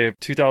say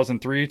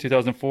 2003,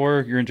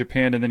 2004, you're in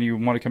Japan, and then you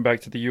want to come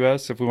back to the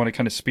U.S. If we want to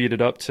kind of speed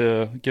it up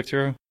to Gift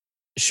Hero.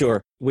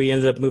 Sure. We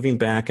ended up moving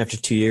back after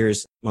 2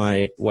 years.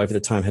 My wife at the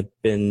time had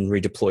been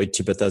redeployed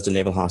to Bethesda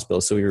Naval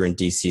Hospital, so we were in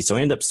DC. So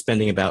I ended up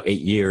spending about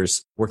 8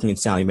 years working in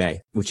Sallie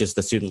Mae, which is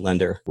the student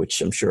lender,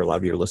 which I'm sure a lot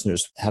of your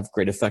listeners have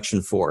great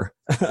affection for.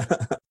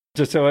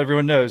 Just so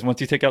everyone knows, once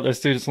you take out those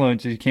student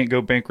loans, you can't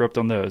go bankrupt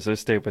on those. Those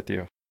stay with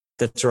you.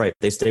 That's right.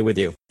 They stay with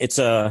you. It's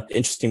a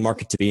interesting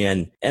market to be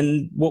in.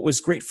 And what was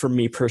great for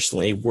me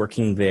personally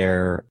working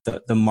there,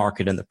 the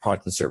market and the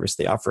product and service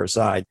they offer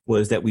aside,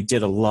 was that we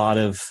did a lot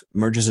of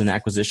mergers and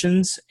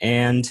acquisitions.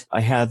 And I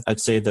had, I'd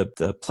say,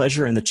 the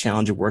pleasure and the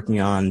challenge of working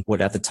on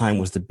what at the time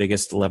was the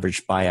biggest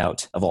leveraged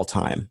buyout of all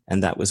time.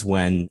 And that was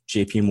when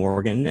JP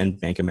Morgan and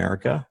Bank of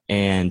America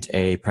and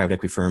a private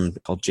equity firm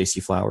called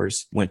JC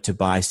Flowers went to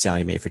buy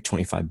Sallie Mae for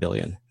 $25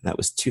 billion. That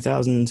was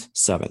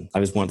 2007. I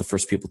was one of the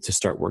first people to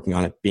start working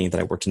on it, being that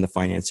I worked in the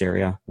finance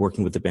area,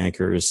 working with the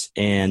bankers.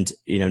 And,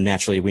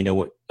 naturally we know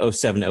what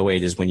 07,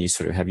 08 is when you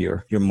sort of have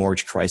your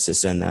mortgage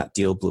crisis and that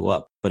deal blew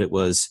up. But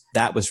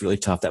that was really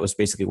tough. That was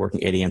basically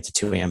working 8 a.m. to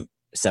 2 a.m.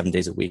 7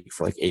 days a week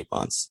for like 8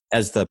 months.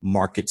 As the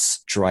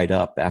markets dried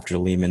up after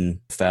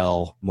Lehman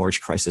fell,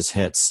 mortgage crisis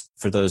hits.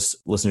 For those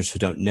listeners who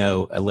don't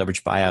know, a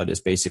leveraged buyout is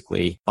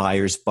basically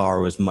buyers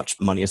borrow as much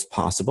money as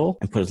possible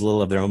and put as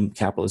little of their own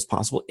capital as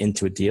possible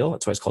into a deal.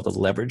 That's why it's called a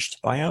leveraged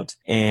buyout.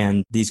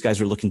 And these guys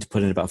were looking to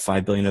put in about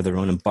 $5 billion of their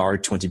own and borrow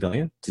 $20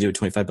 billion to do a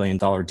 $25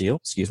 billion deal.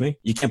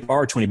 You can't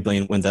borrow $20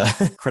 billion when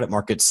the credit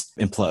markets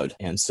implode.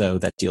 And so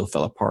that deal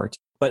fell apart.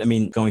 But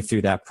going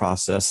through that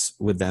process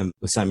with them,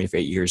 with Sallie Mae for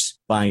 8 years,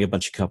 buying a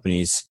bunch of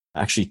companies,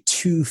 actually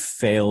 2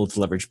 failed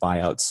leverage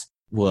buyouts,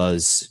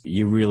 was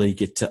you really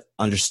get to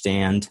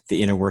understand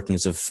the inner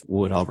workings of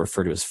what I'll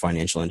refer to as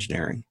financial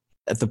engineering.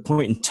 At the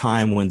point in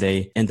time when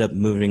they end up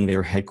moving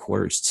their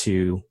headquarters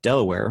to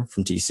Delaware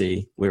from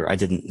DC, where I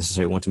didn't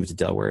necessarily want to move to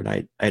Delaware, and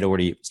I had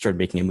already started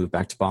making a move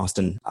back to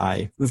Boston.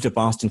 I moved to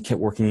Boston, kept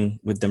working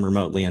with them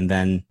remotely, and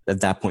then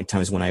at that point in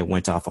time is when I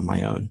went off on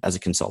my own as a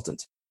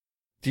consultant.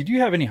 Did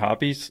you have any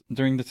hobbies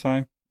during the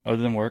time other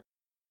than work?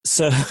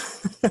 So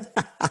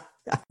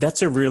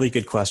that's a really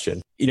good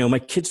question. My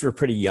kids were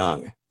pretty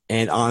young.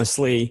 And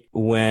honestly,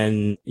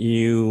 when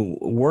you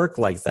work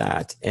like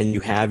that and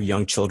you have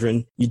young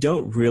children, you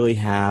don't really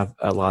have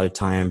a lot of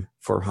time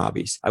for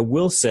hobbies. I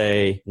will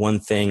say one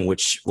thing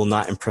which will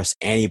not impress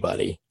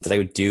anybody that I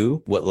would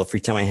do, what little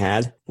free time I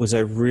had, was I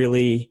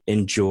really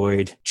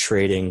enjoyed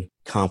trading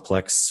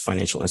complex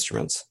financial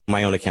instruments,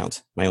 my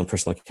own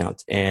personal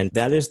account. And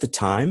that is the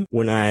time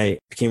when I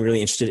became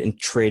really interested in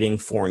trading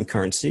foreign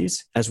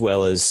currencies, as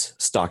well as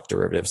stock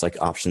derivatives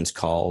like options,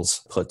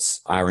 calls,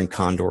 puts, iron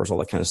condors, all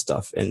that kind of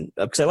stuff. And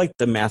because I like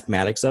the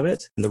mathematics of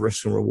it and the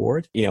risk and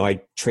reward,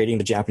 I trading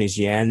the Japanese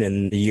yen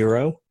and the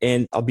euro.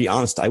 And I'll be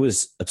honest, I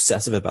was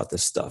obsessive about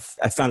this stuff.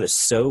 I found it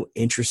so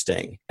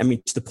interesting.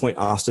 To the point,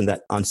 Austin,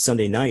 that on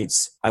Sunday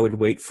nights, I would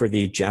wait for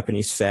the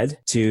Japanese Fed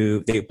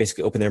they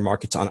basically open their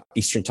markets on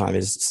Eastern time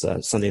is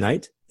Sunday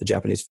night, the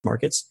Japanese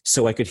markets.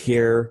 So I could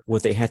hear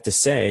what they had to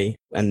say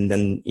and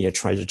then,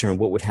 try to determine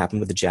what would happen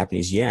with the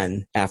Japanese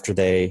yen after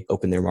they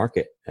opened their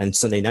market. And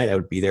Sunday night, I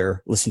would be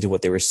there listening to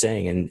what they were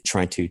saying and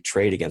trying to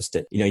trade against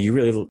it.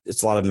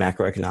 It's a lot of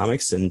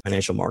macroeconomics and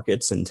financial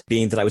markets. And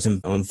being that I was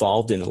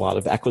involved in a lot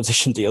of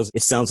acquisition deals,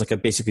 it sounds like I'm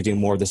basically doing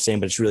more of the same,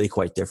 but it's really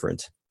quite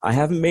different. I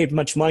haven't made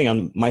much money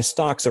on my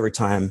stocks over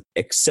time,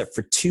 except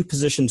for 2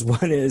 positions.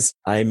 One is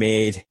I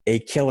made a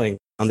killing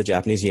on the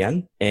Japanese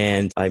yen,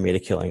 and I made a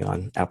killing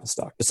on Apple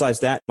stock. Besides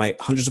that, my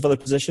hundreds of other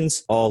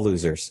positions, all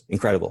losers.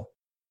 Incredible.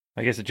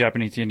 I guess the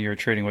Japanese yen, you were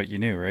trading what you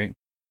knew, right?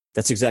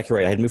 That's exactly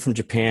right. I had moved from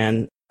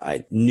Japan.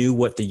 I knew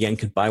what the yen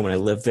could buy when I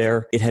lived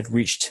there. It had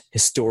reached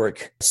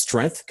historic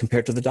strength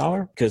compared to the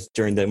dollar because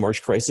during the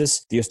March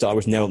crisis, the US dollar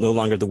was no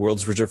longer the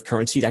world's reserve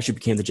currency. It actually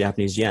became the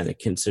Japanese yen. It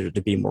considered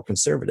to be more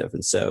conservative.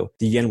 And so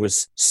the yen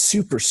was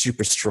super,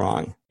 super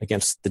strong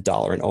against the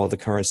dollar and all of the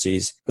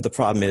currencies. But the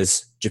problem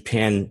is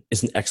Japan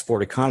is an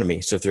export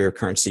economy. So if their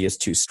currency is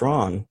too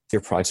strong,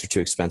 their products are too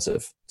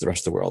expensive to the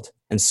rest of the world.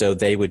 And so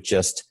they would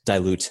just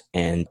dilute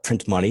and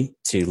print money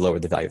to lower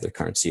the value of their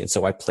currency. And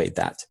so I played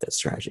that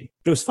strategy.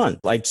 But it was fun.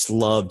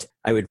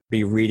 I would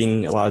be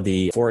reading a lot of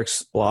the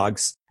Forex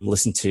blogs,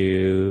 listen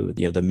to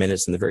the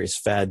minutes and the various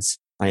Feds.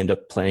 I ended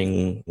up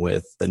playing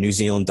with the New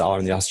Zealand dollar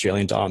and the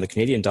Australian dollar and the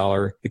Canadian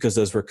dollar because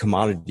those were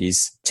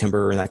commodities,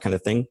 timber and that kind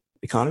of thing,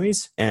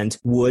 economies. And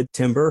wood,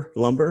 timber,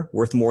 lumber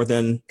worth more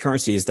than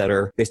currencies that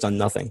are based on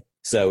nothing.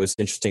 So it was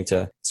interesting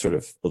to sort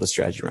of build a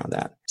strategy around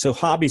that. So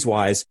hobbies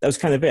wise, that was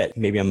kind of it.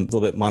 Maybe I'm a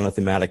little bit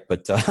monothematic,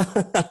 but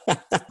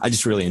I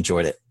just really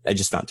enjoyed it. I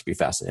just found it to be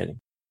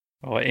fascinating.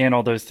 Oh, and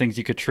all those things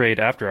you could trade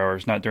after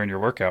hours, not during your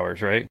work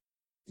hours, right?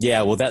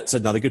 Yeah, well, that's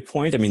another good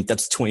point.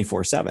 That's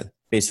 24/7,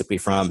 basically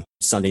from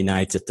Sunday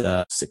nights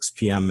at 6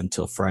 p.m.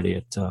 until Friday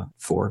at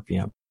 4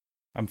 p.m.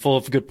 I'm full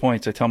of good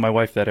points. I tell my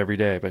wife that every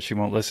day, but she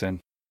won't listen.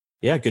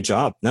 Yeah, good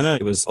job. No,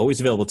 it was always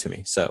available to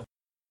me. So.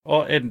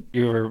 Well, and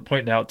you were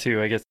pointing out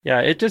too, I guess,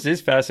 yeah, it just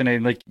is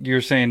fascinating. Like you're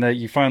saying that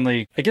you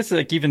finally, I guess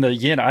like even the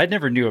yen, I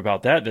never knew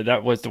about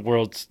that was the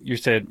world's, you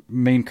said,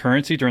 main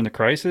currency during the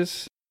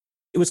crisis.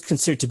 it was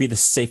considered to be the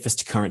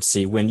safest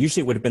currency when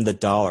usually it would have been the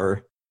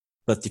dollar,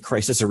 but the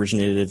crisis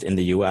originated in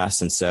the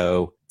US. And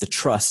so the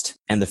trust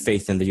and the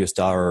faith in the US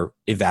dollar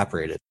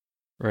evaporated.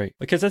 Right.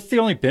 Because that's the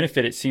only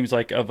benefit, it seems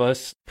like, of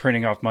us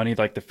printing off money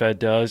like the Fed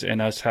does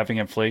and us having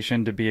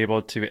inflation to be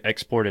able to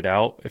export it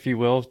out, if you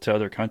will, to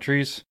other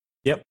countries.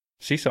 Yep.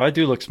 See, so I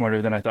do look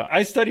smarter than I thought.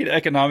 I studied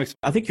economics.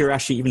 I think you're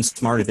actually even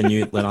smarter than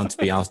you let on to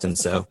be, Austin.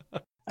 So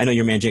I know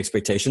you're managing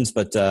expectations,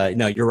 but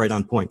no, you're right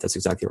on point. That's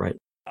exactly right.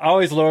 I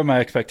always lower my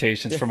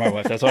expectations for my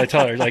wife. That's what I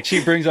tell her. Like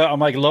she brings up, I'm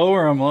like,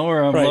 lower them.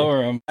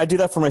 Right. I do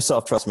that for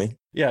myself. Trust me.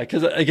 Yeah.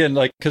 Cause again,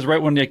 because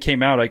right when it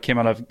came out, I came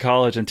out of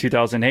college in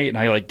 2008 and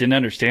I didn't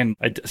understand.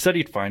 I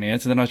studied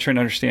finance and then I was trying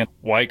to understand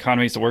why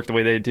economies work the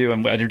way they do.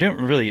 And I didn't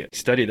really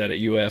study that at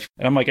UF.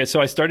 And I'm like, so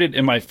I started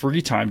in my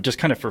free time, just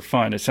kind of for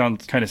fun. It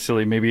sounds kind of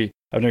silly. Maybe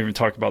I've never even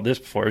talked about this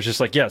before. It's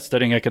just like, yeah,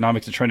 studying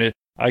economics and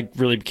I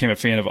really became a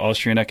fan of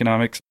Austrian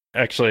economics.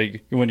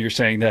 Actually, when you're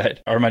saying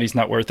that our money's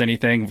not worth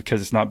anything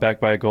because it's not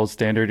backed by a gold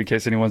standard, in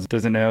case anyone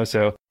doesn't know.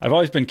 So I've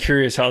always been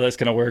curious how that's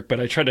going to work, but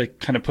I try to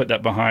kind of put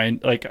that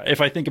behind. Like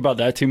if I think about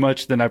that too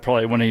much, then I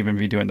probably wouldn't even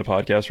be doing the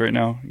podcast right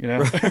now, you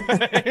know?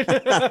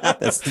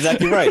 That's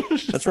exactly right.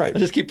 That's right. I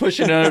just keep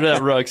pushing it under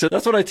that rug. So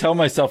that's what I tell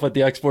myself with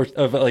the export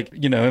of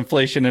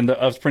inflation and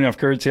us printing off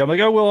currency. I'm like,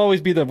 oh, we'll always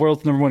be the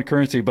world's #1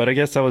 currency, but I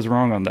guess I was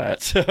wrong on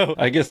that. So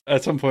I guess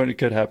at some point it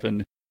could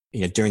happen.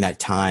 During that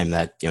time,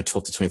 that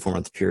 12 to 24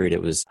 month period,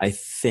 I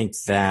think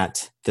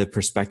that the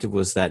perspective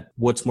was that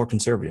what's more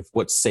conservative,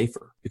 what's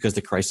safer, because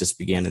the crisis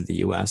began in the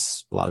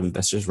US, a lot of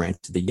investors ran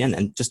to the yen.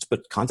 And just to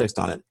put context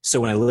on it, so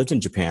when I lived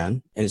in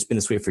Japan, and it's been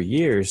this way for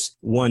years,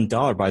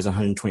 $1 buys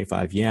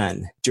 125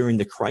 yen. During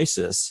the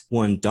crisis,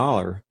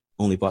 $1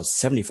 only bought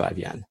 75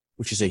 yen,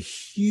 which is a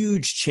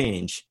huge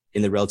change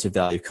in the relative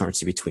value of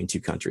currency between two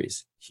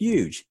countries.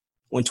 Huge.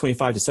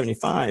 125 to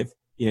 75,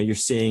 you're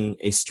seeing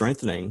a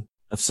strengthening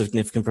of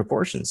significant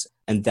proportions.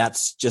 And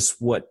that's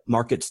just what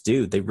markets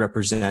do. They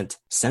represent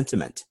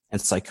sentiment and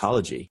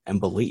psychology and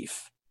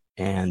belief.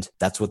 And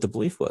that's what the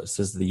belief was,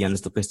 is the yen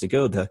is the place to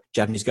go. The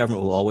Japanese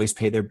government will always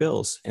pay their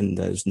bills. And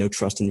there's no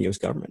trust in the US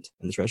government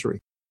and the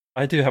treasury.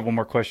 I do have one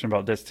more question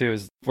about this too,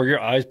 is were your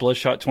eyes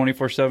bloodshot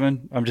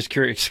 24/7? I'm just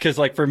curious. Because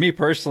for me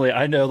personally,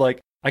 I know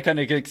I kind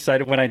of get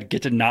excited when I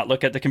get to not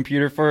look at the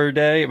computer for a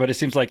day. But it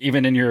seems like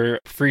even in your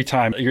free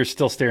time, you're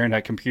still staring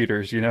at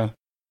computers,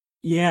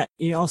 Yeah,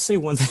 I'll say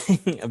one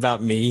thing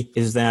about me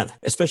is that,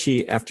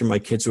 especially after my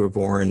kids were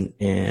born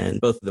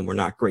and both of them were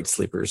not great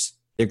sleepers.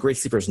 They're great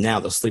sleepers now.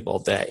 They'll sleep all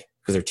day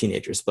because they're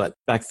teenagers. But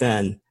back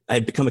then, I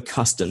had become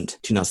accustomed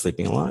to not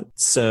sleeping a lot.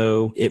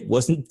 So it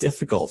wasn't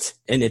difficult.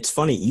 And it's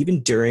funny,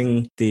 even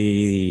during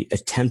the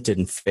attempted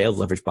and failed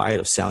leverage buyout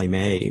of Sallie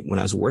Mae, when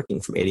I was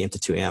working from 8 a.m. to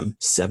 2 a.m.,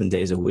 7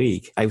 days a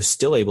week, I was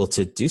still able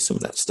to do some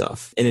of that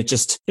stuff. And it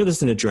just,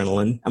 there's an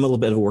adrenaline. I'm a little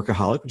bit of a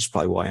workaholic, which is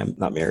probably why I'm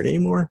not married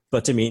anymore.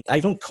 But to me, I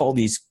don't call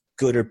these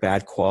good or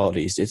bad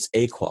qualities. It's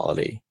a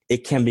quality.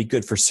 It can be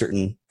good for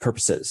certain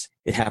purposes.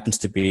 It happens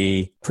to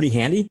be pretty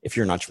handy if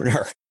you're an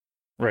entrepreneur.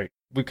 Right.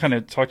 We kind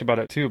of talked about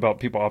it too, about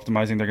people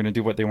optimizing. They're going to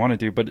do what they want to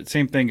do. But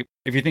same thing,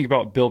 if you think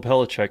about Bill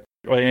Belichick,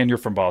 and you're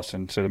from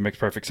Boston, so that makes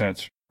perfect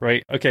sense,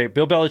 right? Okay,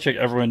 Bill Belichick,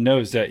 everyone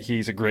knows that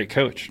he's a great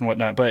coach and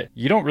whatnot, but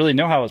you don't really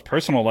know how his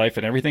personal life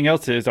and everything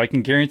else is. I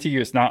can guarantee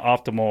you it's not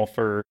optimal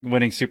for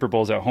winning Super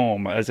Bowls at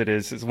home as it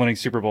is winning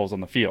Super Bowls on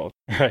the field,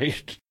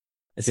 right?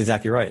 That's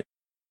exactly right.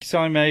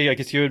 Sallie Mae, I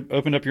guess you had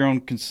opened up your own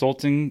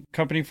consulting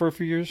company for a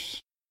few years?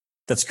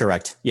 That's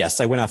correct. Yes,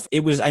 I went off.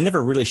 I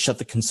never really shut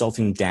the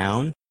consulting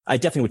down. I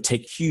definitely would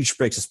take huge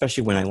breaks,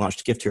 especially when I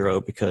launched Gift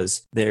Hero,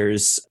 because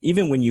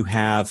even when you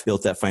have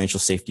built that financial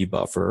safety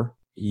buffer,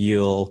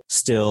 you'll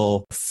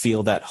still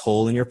feel that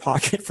hole in your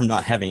pocket from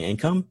not having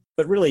income.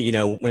 But really,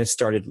 when I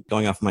started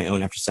going off my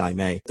own after Sallie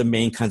Mae, the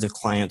main kinds of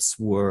clients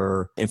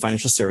were in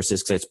financial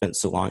services because I'd spent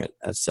so long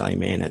at Sallie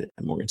Mae and at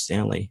Morgan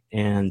Stanley.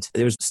 And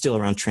it was still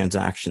around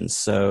transactions.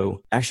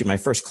 So actually my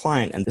first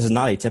client, and this is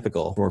not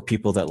atypical for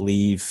people that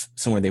leave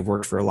somewhere they've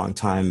worked for a long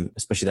time,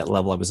 especially that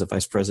level. I was a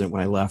vice president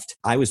when I left.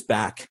 I was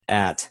back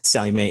at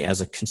Sallie Mae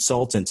as a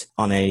consultant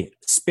on a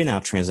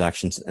spin-out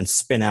transactions, and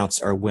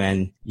spin-outs are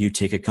when you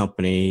take a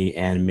company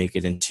and make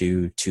it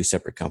into two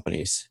separate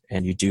companies.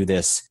 And you do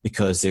this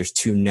because there's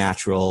two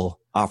natural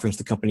offerings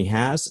the company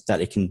has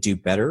that it can do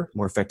better,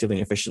 more effectively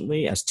and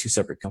efficiently as two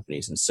separate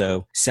companies. And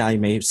so Sallie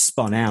Mae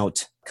spun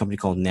out a company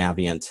called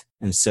Navient.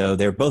 And so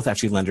they're both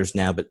actually lenders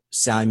now, but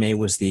Sallie Mae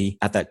was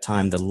at that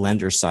time, the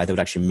lender side that would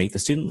actually make the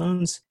student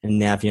loans.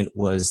 And Navient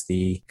was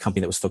the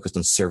company that was focused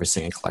on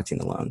servicing and collecting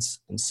the loans.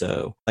 And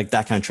so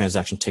that kind of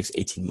transaction takes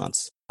 18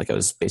 months. I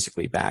was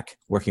basically back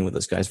working with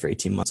those guys for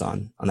 18 months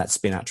on that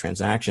spin out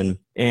transaction,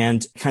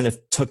 and kind of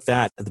took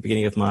that at the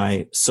beginning of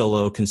my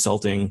solo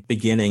consulting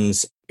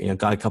beginnings.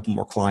 Got a couple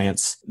more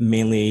clients,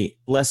 mainly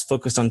less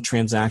focused on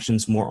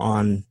transactions, more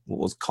on what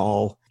we'll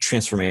call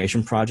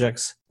transformation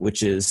projects,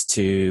 which is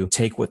to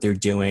take what they're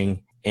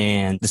doing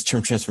And this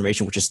term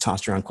transformation, which is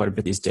tossed around quite a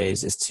bit these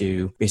days, is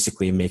to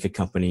basically make a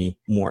company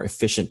more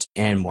efficient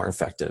and more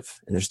effective.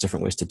 And there's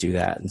different ways to do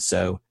that. And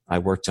so I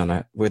worked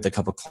with a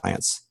couple of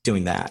clients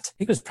doing that. I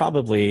think it was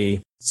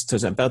probably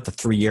about the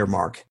 3-year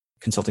mark,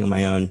 consulting on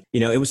my own.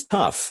 It was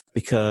tough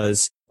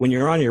because when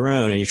you're on your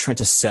own and you're trying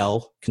to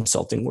sell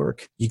consulting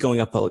work, you're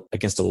going up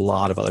against a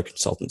lot of other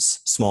consultants,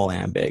 small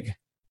and big.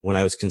 When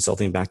I was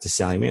consulting back to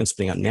Sallie Mae and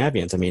spinning out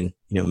Navient,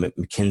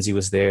 McKinsey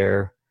was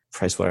there,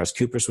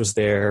 PricewaterhouseCoopers was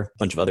there, a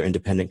bunch of other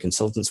independent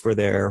consultants were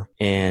there.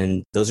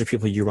 And those are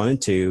people you run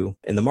into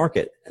in the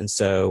market. And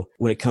so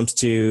when it comes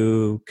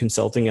to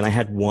consulting, and I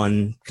had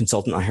one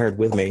consultant I hired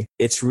with me,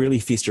 it's really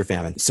feast or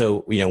famine. So,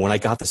 when I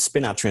got the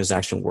spin out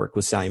transaction work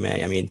with Sallie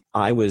Mae,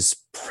 I was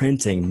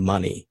printing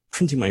money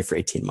for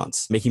 18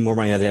 months, making more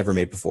money than I'd ever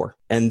made before.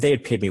 And they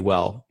had paid me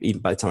well,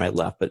 even by the time I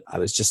left. But I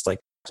was just like,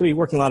 so we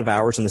working a lot of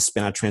hours on the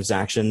spin out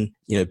transaction,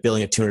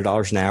 billing at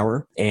 $200 an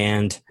hour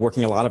and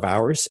working a lot of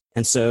hours.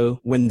 And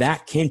so when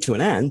that came to an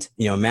end,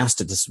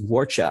 amassed this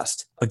war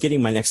chest of getting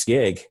my next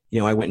gig,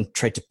 I went and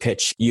tried to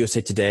pitch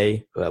USA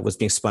Today, was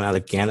being spun out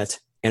of Gannett.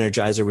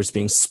 Energizer was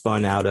being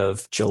spun out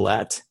of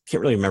Gillette.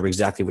 Can't really remember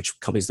exactly which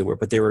companies they were,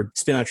 but they were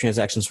spin out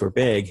transactions were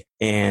big.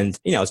 And,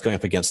 I was going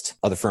up against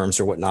other firms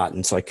or whatnot.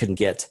 And so I couldn't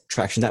get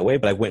traction that way,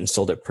 but I went and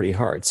sold it pretty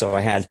hard. So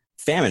I had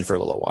famine for a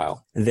little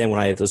while. And then when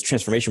I had those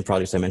transformation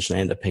projects I mentioned,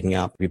 I ended up picking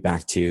up,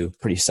 back to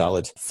pretty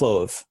solid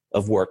flow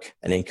of work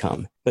and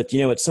income. But,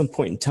 at some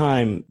point in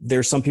time, there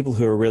are some people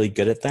who are really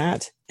good at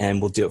that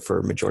and will do it for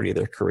a majority of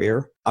their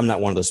career. I'm not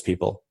one of those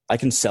people. I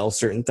can sell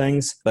certain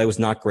things, but I was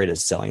not great at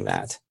selling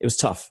that. It was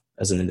tough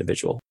as an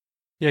individual.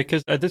 Yeah,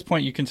 because at this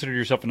point, you consider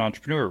yourself an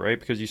entrepreneur, right?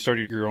 Because you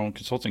started your own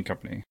consulting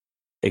company.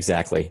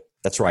 Exactly.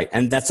 That's right.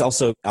 And that's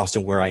also,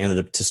 Austin, where I ended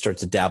up to start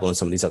to dabble in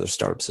some of these other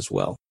startups as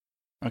well.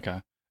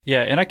 Okay.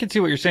 Yeah, and I can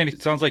see what you're saying.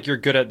 It sounds like you're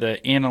good at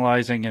the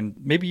analyzing, and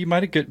maybe you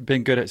might have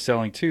been good at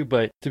selling too,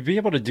 but to be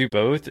able to do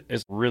both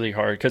is really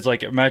hard. Because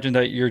imagine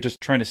that you're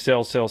just trying to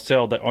sell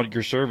that on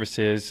your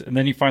services, and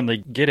then you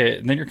finally get it,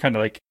 and then you're kind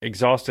of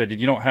exhausted, and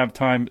you don't have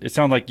time. It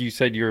sounds like you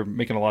said you're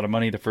making a lot of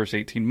money the first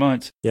 18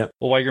 months. Yep.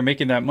 Well, while you're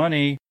making that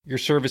money, you're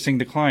servicing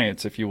the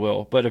clients, if you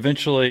will. But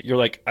eventually you're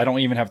like, I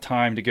don't even have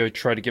time to go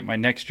try to get my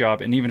next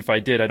job. And even if I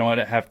did, I don't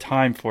have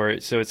time for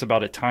it. So it's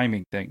about a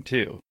timing thing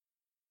too.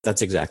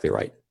 That's exactly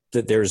right.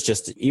 That there's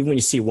just, even when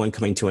you see one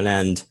coming to an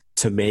end,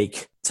 to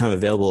make time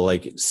available,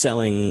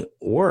 selling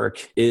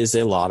work is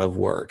a lot of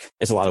work.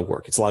 It's a lot of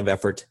work. It's a lot of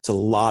effort. It's a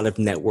lot of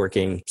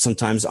networking.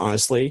 Sometimes,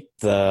 honestly,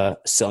 the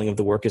selling of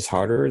the work is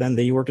harder than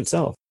the work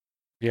itself.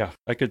 Yeah,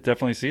 I could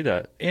definitely see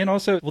that. And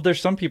also,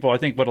 there's some people, I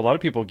think what a lot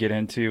of people get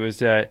into is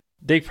that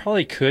they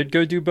probably could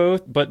go do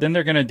both, but then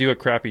they're going to do a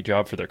crappy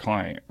job for their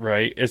client,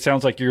 right? It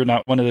sounds like you're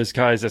not one of those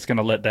guys that's going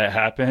to let that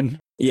happen.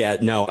 Yeah,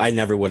 no, I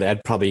never would.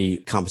 I'd probably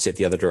compensate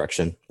the other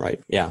direction, right?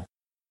 Yeah.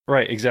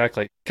 Right,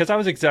 exactly. Because I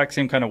was exact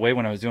same kind of way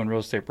when I was doing real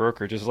estate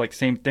brokerage. It's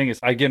same thing as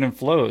I get in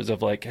flows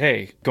of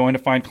hey, going to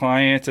find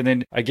clients, and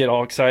then I get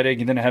all excited,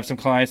 and then I have some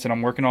clients and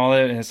I'm working all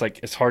it, and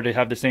it's hard to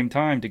have the same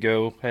time to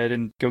go ahead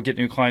and go get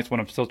new clients when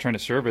I'm still trying to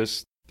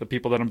service the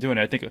people that I'm doing.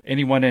 I think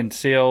anyone in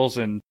sales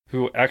and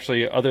who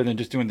actually, other than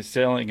just doing the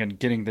selling and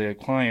getting the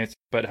clients,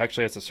 but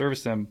actually has to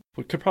service them,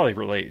 could probably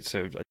relate.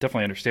 So I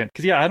definitely understand.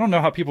 Because I don't know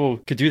how people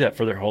could do that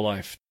for their whole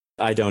life.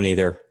 I don't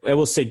either. I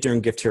will say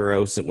during Gift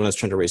Hero, when I was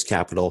trying to raise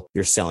capital,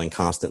 you're selling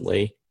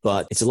constantly,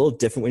 but it's a little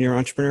different when you're an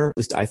entrepreneur, at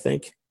least I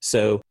think.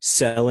 So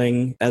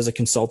selling as a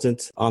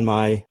consultant on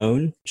my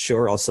own,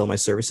 sure, I'll sell my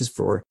services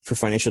for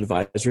financial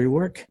advisory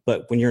work.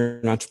 But when you're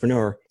an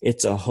entrepreneur,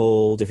 it's a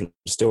whole different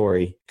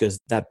story because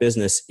that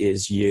business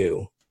is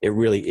you. It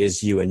really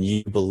is you, and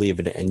you believe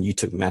in it, and you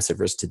took massive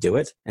risks to do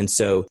it. And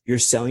so you're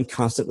selling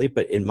constantly,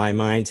 but in my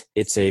mind,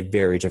 it's a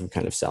very different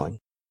kind of selling.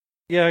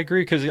 Yeah, I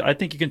agree, because I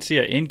think you can see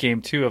an end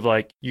game too of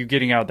you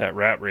getting out that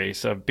rat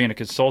race of being a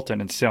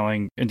consultant and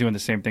selling and doing the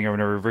same thing over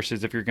and over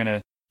versus if you're going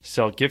to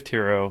sell Gift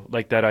Hero,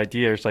 that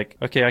idea is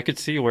okay, I could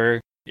see where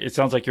it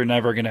sounds like you're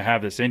never going to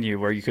have this in you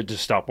where you could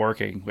just stop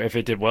working if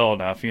it did well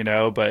enough,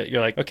 but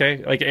you're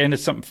okay, and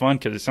it's something fun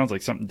because it sounds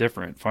like something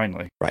different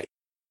finally. Right.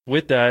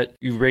 With that,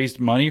 you raised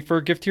money for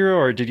Gift Hero,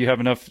 or did you have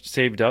enough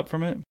saved up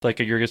from it?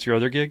 Your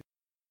other gig?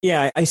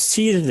 Yeah, I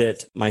seeded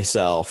it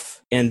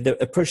myself. And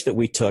the approach that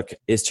we took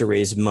is to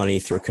raise money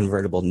through a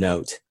convertible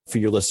note. For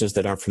your listeners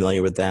that aren't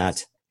familiar with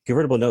that,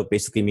 convertible note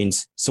basically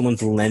means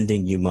someone's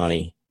lending you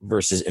money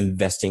versus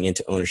investing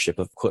into ownership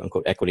of quote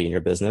unquote equity in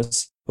your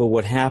business. But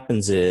what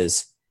happens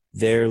is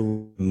their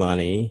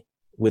money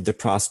with the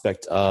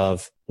prospect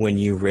of when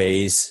you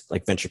raise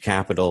venture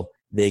capital,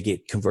 they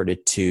get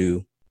converted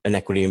to an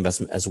equity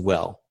investment as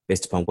well,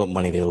 based upon what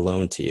money they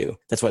loan to you.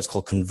 That's why it's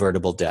called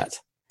convertible debt.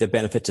 The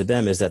benefit to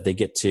them is that they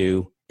get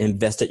to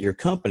invest at your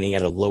company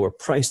at a lower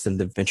price than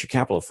the venture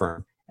capital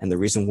firm. And the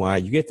reason why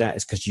you get that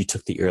is because you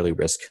took the early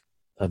risk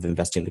of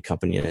investing in the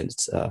company in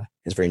its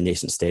very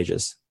nascent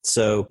stages.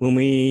 So when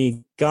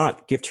we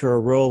got Gift Hero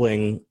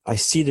rolling, I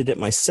seeded it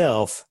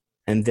myself.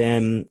 And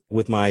then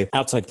with my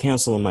outside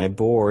counsel and my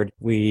board,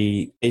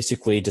 we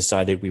basically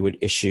decided we would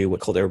issue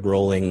what's called a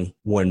rolling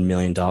 $1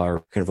 million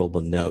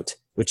convertible note,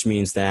 which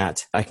means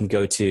that I can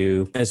go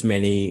to as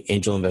many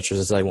angel investors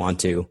as I want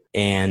to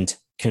and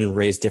can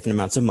raise different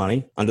amounts of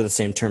money under the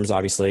same terms,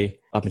 obviously,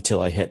 up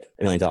until I hit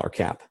 $1 million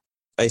cap.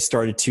 I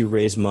started to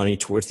raise money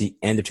towards the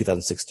end of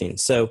 2016.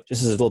 So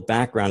just as a little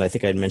background, I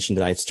think I had mentioned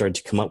that I started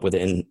to come up with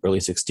it in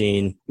early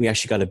 16. We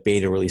actually got a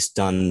beta release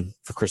done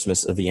for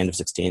Christmas of the end of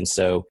 16.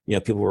 So,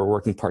 people were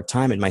working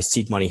part-time and my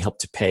seed money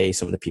helped to pay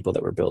some of the people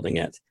that were building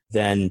it.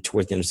 Then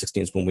towards the end of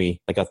 16 is when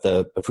I got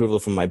the approval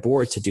from my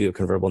board to do a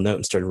convertible note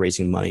and started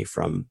raising money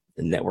from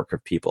the network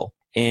of people.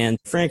 And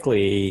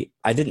frankly,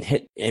 I didn't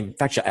hit, in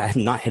fact, I have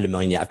not hit $1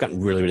 million yet. I've gotten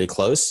really, really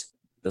close.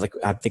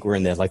 I think we're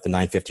in the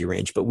 950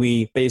 range, but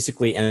we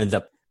basically ended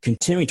up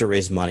continuing to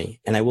raise money.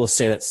 And I will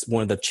say that's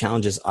one of the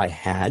challenges I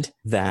had,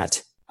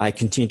 that I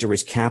continued to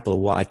raise capital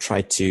while I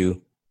tried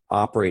to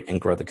operate and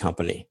grow the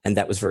company. And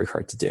that was very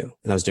hard to do.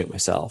 And I was doing it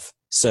myself.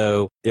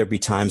 So there'd be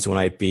times when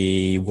I'd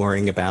be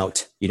worrying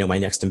about, my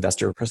next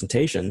investor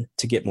presentation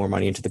to get more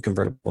money into the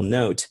convertible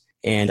note.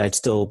 And I'd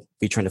still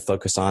be trying to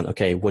focus on,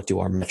 okay, what do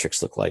our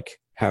metrics look like?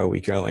 How are we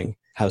growing?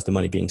 How's the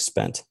money being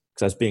spent?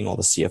 Because I was being all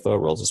the CFO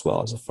roles as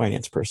well as a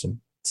finance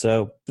person.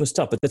 So it was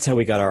tough, but that's how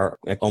we got our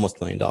almost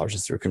 $1 million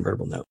is through a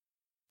convertible note.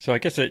 So I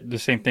guess the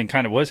same thing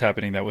kind of was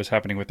happening that was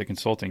happening with the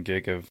consulting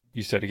gig of,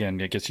 you said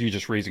again, I guess you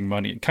just raising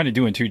money, kind of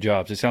doing two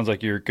jobs. It sounds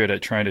like you're good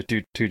at trying to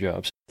do two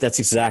jobs. That's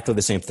exactly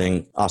the same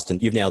thing, Austin.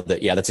 You've nailed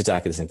it. Yeah, that's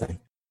exactly the same thing.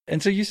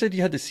 And so you said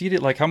you had to seed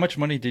it. Like, how much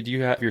money did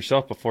you have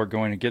yourself before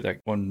going to get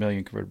that 1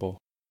 million convertible?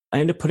 I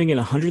ended up putting in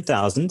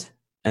 100,000.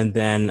 And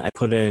then I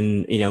put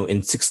in,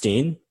 in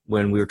 16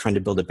 when we were trying to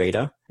build a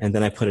beta. And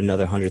then I put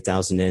another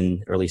 100,000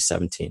 in early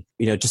 17.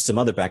 Just some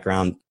other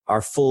background.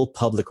 Our full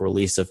public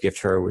release of Gift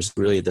Hero was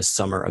really the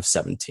summer of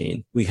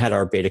 17. We had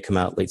our beta come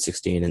out late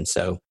 16. And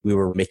so we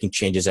were making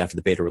changes after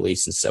the beta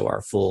release. And so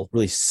our full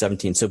release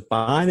 17. So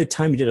by the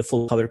time we did a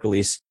full public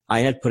release,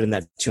 I had put in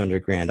that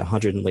 200 grand,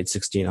 100 in late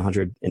 16,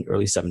 100 in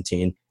early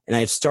 17. And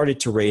I had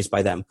started to raise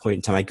by that point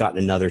in time. I got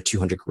another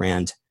 200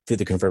 grand through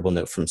the convertible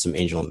note from some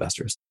angel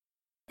investors.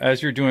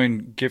 As you're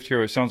doing Gift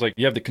Hero, it sounds like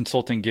you have the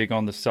consulting gig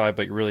on the side,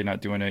 but you're really not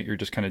doing it. You're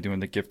just kind of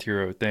doing the Gift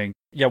Hero thing.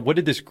 Yeah, what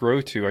did this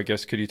grow to? I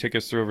guess, could you take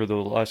us through over the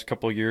last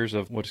couple of years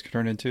of what it's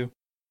turned into?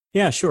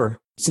 Yeah, sure.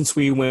 Since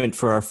we went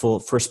for our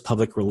first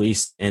public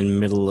release in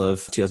middle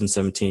of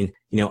 2017,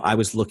 I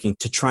was looking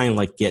to try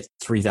and get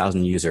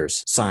 3,000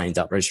 users signed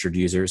up, registered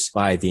users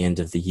by the end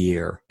of the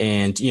year.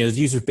 And, the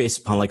users based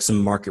upon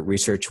some market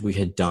research we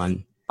had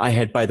done. I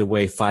had, by the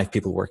way, 5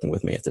 people working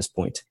with me at this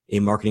point, a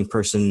marketing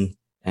person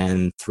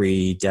and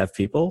 3 dev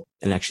people,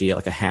 and actually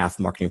a half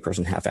marketing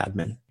person, half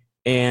admin.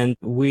 And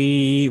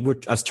I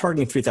was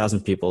targeting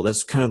 3,000 people.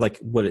 That's kind of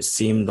what it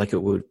seemed like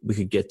we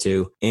could get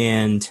to.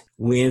 And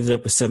we ended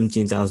up with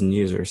 17,000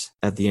 users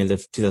at the end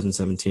of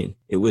 2017.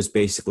 It was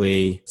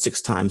basically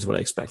 6 times what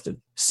I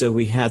expected. So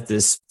we had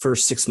this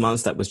first 6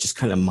 months that was just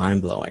kind of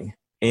mind blowing.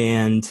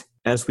 And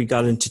as we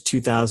got into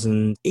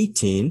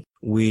 2018,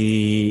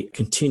 we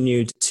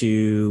continued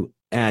to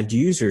add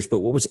users. But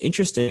what was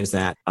interesting is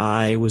that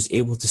I was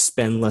able to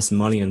spend less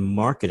money on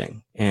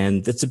marketing.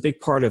 And that's a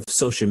big part of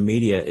social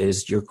media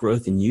is your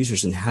growth in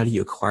users and how do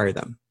you acquire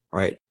them,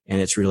 right?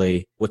 And it's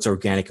really what's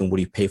organic and what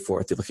do you pay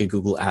for it? Look at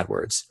Google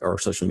AdWords or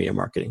social media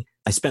marketing.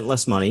 I spent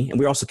less money and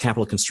we were also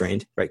capital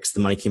constrained, right? Because the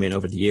money came in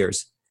over the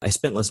years. I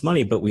spent less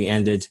money, but we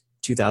ended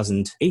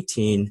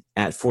 2018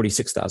 at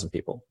 46,000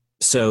 people.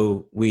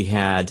 So we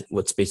had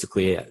what's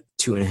basically a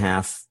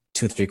 2.5,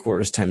 2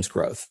 3/4 times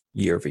growth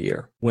year over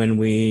year. When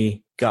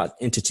we got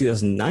into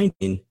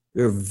 2019,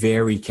 we were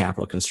very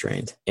capital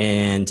constrained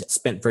and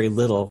spent very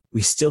little.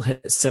 We still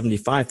hit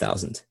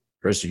 75,000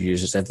 registered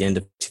users at the end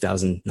of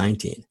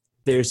 2019.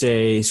 There's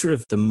a sort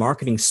of the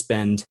marketing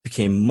spend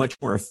became much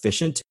more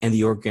efficient and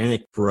the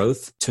organic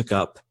growth took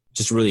up,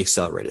 just really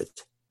accelerated,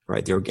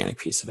 right? The organic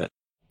piece of it.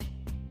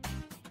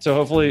 So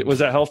hopefully, was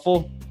that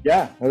helpful?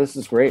 Yeah, no, this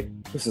is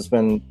great. This has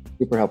been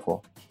super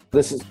helpful.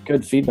 This is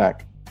good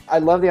feedback. I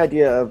love the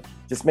idea of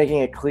just making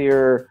it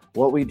clear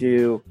what we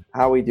do,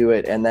 how we do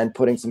it, and then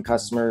putting some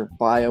customer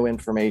bio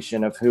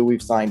information of who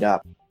we've signed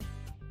up.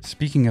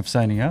 Speaking of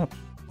signing up,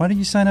 why don't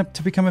you sign up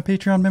to become a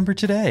Patreon member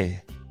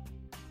today?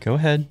 Go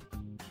ahead,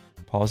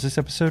 pause this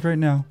episode right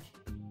now,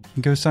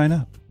 and go sign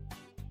up.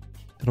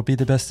 It'll be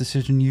the best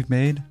decision you've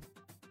made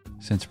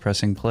since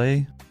pressing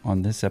play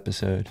on this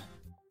episode.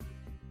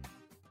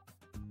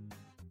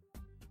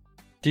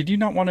 Did you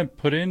not want to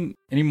put in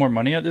any more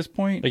money at this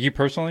point? Like you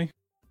personally?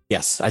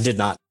 Yes, I did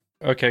not.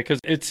 Okay, because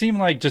it seemed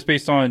like just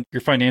based on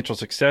your financial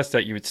success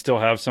that you would still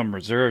have some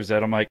reserves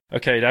that I'm like,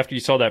 okay, after you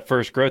saw that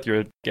first growth,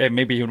 you're okay,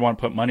 maybe he would want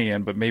to put money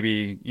in, but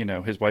maybe,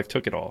 his wife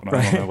took it all. And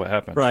I don't know what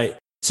happened. Right.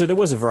 So there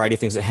was a variety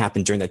of things that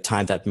happened during that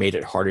time that made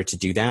it harder to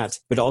do that.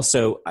 But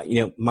also,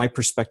 my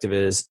perspective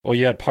is... Well,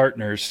 you had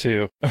partners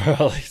too.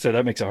 So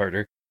that makes it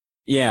harder.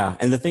 Yeah.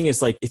 And the thing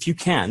is, if you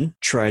can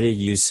try to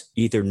use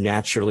either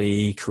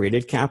naturally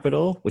created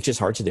capital, which is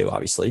hard to do,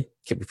 obviously,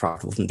 can be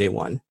profitable from day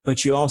one,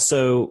 but you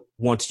also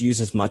want to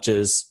use as much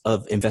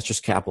of investors'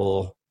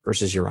 capital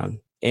versus your own.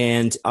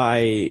 And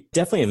I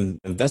definitely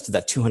invested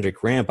that 200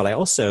 grand, but I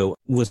also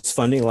was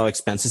funding a lot of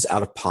expenses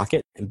out of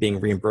pocket and being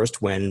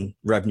reimbursed when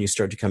revenue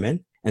started to come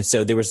in. And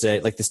so there was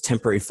this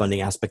temporary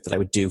funding aspect that I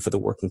would do for the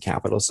working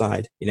capital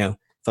side,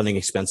 funding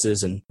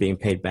expenses and being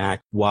paid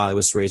back while I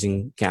was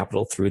raising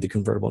capital through the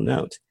convertible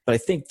note. But I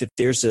think that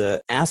there's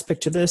an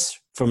aspect to this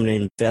from an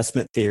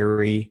investment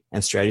theory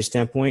and strategy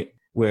standpoint,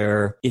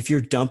 where if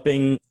you're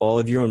dumping all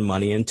of your own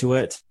money into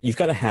it, you've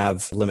got to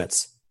have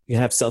limits. You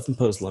have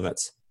self-imposed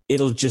limits.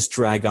 It'll just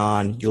drag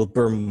on. You'll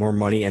burn more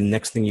money. And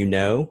next thing you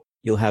know,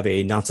 you'll have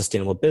a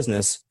non-sustainable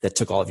business that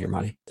took all of your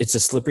money. It's a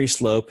slippery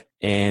slope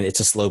and it's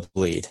a slow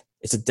bleed.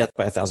 It's a death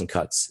by 1,000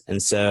 cuts.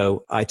 And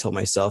so I told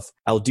myself,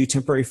 I'll do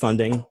temporary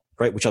funding,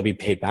 right, which I'll be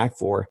paid back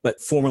for,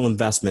 but formal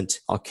investment,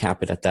 I'll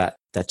cap it at that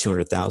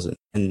 200,000.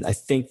 And I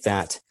think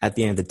that at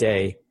the end of the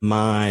day,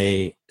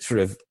 my sort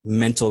of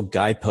mental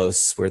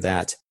guideposts were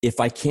that if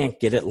I can't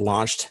get it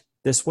launched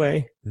this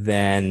way,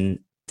 then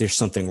there's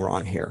something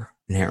wrong here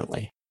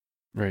inherently.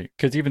 Right.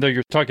 Because even though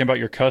you're talking about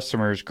your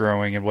customers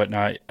growing and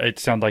whatnot, it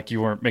sounded like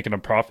you weren't making a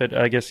profit,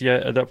 I guess,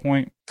 yet at that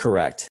point?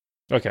 Correct.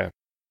 Okay.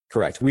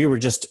 Correct. We were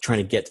just trying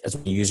to get as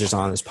many users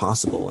on as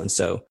possible. And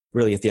so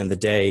really at the end of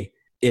the day,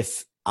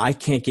 if I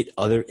can't get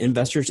other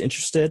investors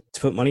interested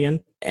to put money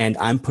in and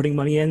I'm putting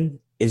money in,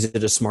 is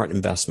it a smart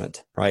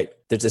investment, right?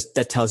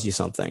 That tells you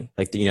something.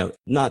 Like,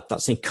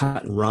 not saying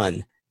cut and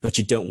run, but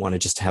you don't want to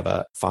just have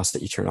a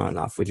faucet you turn on and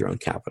off with your own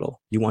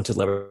capital. You want to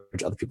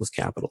leverage other people's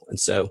capital. And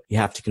so you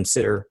have to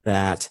consider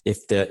that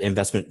if the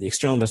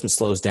external investment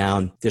slows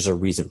down, there's a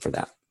reason for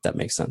that. That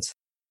makes sense.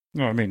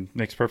 No, I mean,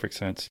 makes perfect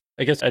sense.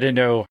 I guess I didn't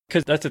know,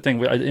 because that's the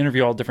thing. I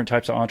interview all different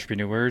types of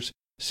entrepreneurs.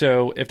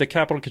 So if the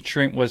capital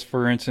constraint was,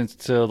 for instance,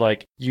 to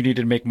you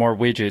needed to make more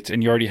widgets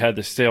and you already had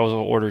the sales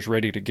orders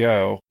ready to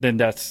go, then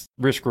that's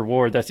risk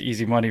reward. That's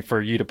easy money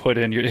for you to put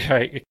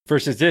in.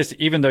 Versus this,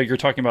 even though you're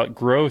talking about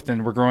growth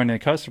and we're growing in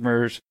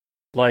customers,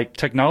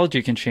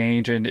 technology can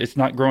change and it's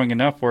not growing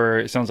enough where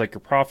it sounds like you're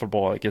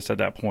profitable, I guess, at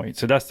that point.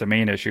 So that's the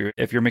main issue.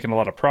 If you're making a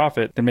lot of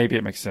profit, then maybe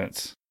it makes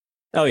sense.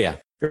 Oh, yeah.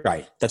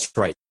 Right. That's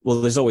right. Well,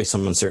 there's always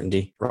some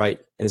uncertainty, right?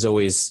 And there's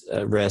always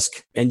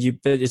risk. But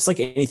it's like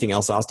anything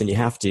else, Austin, you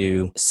have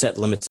to set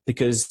limits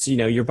because,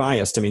 you're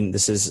biased. I mean,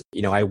 this is,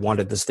 I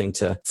wanted this thing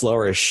to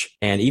flourish.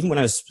 And even when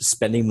I was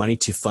spending money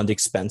to fund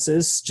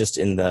expenses, just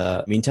in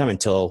the meantime,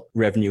 until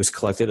revenue was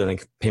collected and I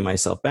could pay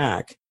myself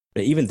back.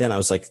 But even then I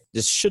was like,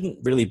 this shouldn't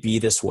really be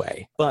this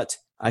way, but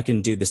I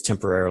can do this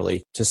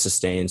temporarily to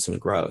sustain some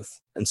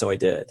growth. And so I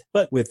did.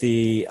 But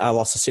I'll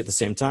also say at the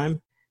same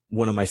time,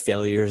 one of my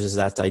failures is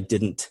that I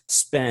didn't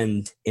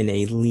spend in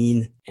a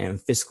lean and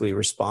fiscally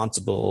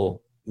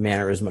responsible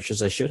manner as much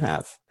as I should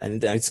have.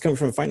 And it's coming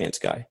from a finance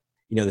guy.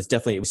 That's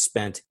definitely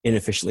spent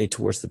inefficiently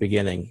towards the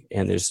beginning.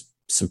 And there's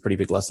some pretty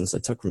big lessons I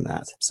took from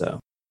that. So,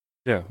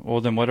 yeah.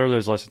 Well, then what are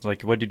those lessons?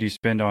 What did you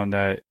spend on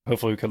that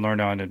hopefully we could learn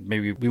on and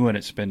maybe we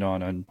wouldn't spend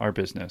on our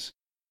business?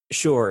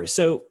 Sure.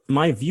 So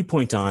my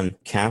viewpoint on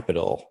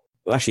capital,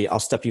 actually, I'll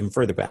step even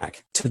further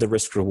back to the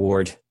risk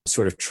reward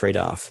sort of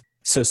trade-off.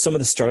 So some of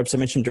the startups I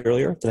mentioned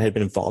earlier that I had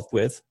been involved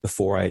with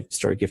before I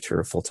started Gift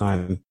Hero full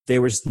time, there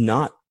was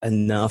not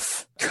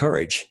enough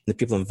courage in the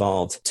people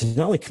involved to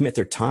not only commit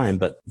their time,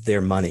 but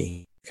their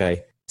money.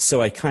 Okay.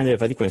 So I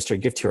think when I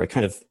started Gift Hero, I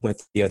kind of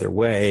went the other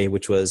way,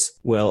 which was,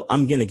 well,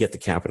 I'm going to get the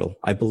capital.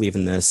 I believe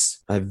in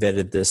this. I've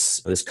vetted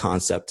this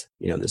concept,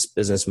 this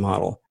business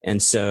model. And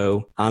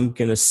so I'm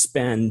going to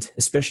spend,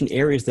 especially in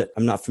areas that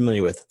I'm not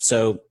familiar with.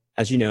 So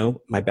as you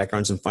know, my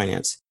background's in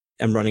finance.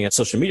 I'm running a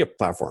social media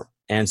platform.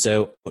 And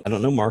so I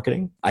don't know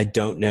marketing. I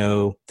don't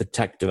know the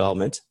tech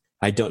development.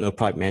 I don't know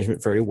product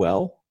management very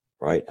well,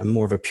 right? I'm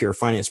more of a pure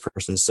finance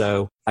person.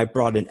 So I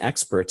brought in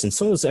experts and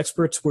some of those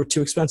experts were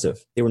too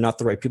expensive. They were not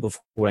the right people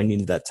for what I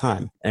needed at that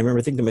time. And I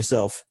remember thinking to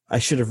myself, I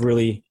should have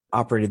really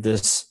operated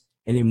this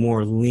in a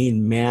more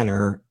lean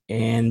manner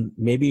and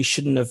maybe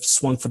shouldn't have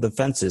swung for the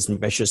fences.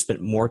 Maybe I should have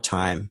spent more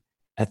time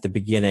at the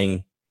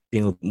beginning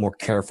being a little more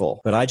careful.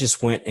 But I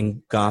just went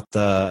and got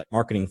the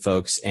marketing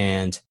folks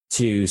and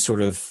to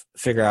sort of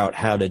figure out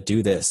how to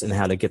do this and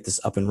how to get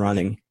this up and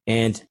running.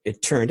 And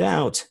it turned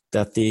out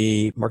that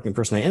the marketing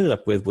person I ended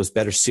up with was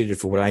better suited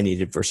for what I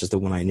needed versus the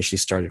one I initially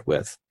started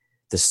with.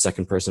 The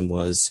second person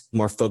was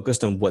more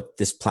focused on what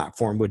this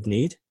platform would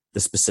need, the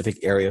specific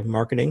area of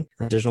marketing,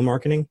 digital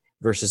marketing,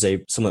 versus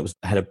someone that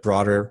had a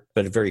broader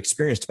but a very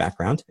experienced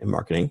background in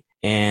marketing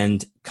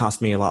and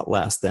cost me a lot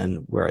less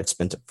than where I'd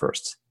spent it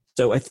first.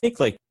 So I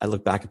think I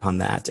look back upon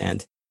that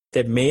and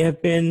there may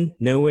have been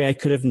no way I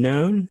could have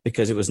known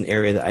because it was an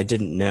area that I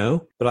didn't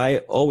know, but I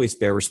always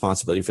bear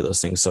responsibility for those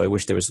things. So I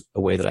wish there was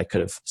a way that I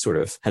could have sort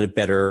of had a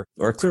better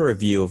or a clearer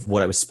view of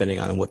what I was spending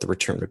on and what the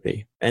return would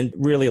be. And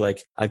really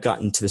I've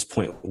gotten to this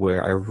point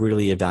where I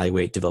really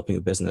evaluate developing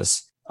a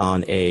business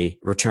on a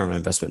return on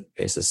investment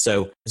basis.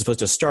 So as opposed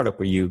to a startup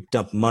where you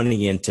dump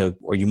money into,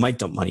 or you might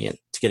dump money in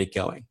to get it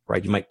going,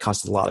 right? You might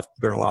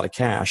burn a lot of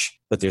cash,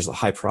 but there's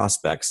high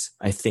prospects.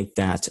 I think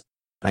that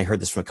I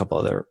heard this from a couple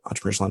other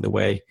entrepreneurs along the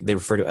way. They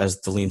refer to it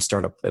as the lean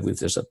startup. I believe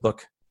there's a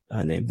book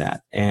named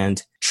that.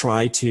 And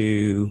try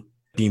to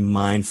be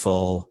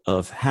mindful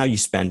of how you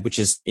spend, which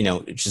is,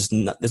 it's just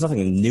there's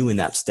nothing new in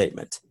that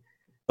statement,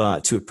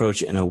 but to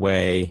approach it in a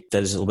way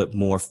that is a little bit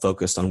more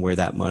focused on where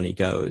that money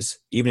goes,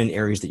 even in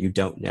areas that you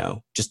don't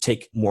know. Just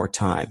take more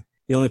time.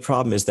 The only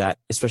problem is that,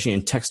 especially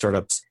in tech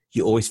startups,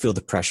 you always feel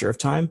the pressure of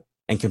time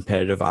and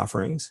competitive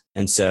offerings.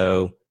 And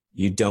so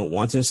you don't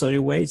want to necessarily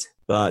wait,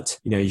 but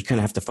you kind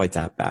of have to fight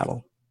that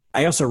battle.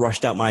 I also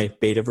rushed out my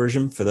beta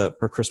version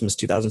for Christmas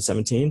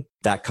 2017.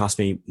 That cost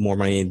me more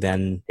money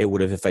than it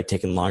would have if I'd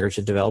taken longer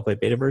to develop a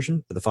beta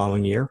version for the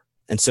following year.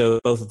 And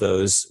so both of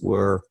those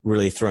were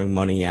really throwing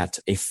money at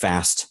a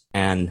fast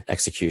and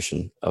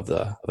execution of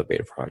a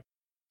beta product.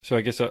 So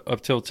I guess up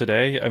till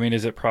today,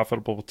 is it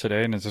profitable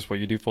today? And is this what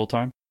you do full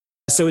time?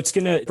 So it's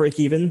going to break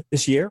even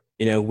this year.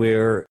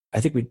 I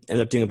think we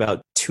ended up doing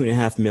about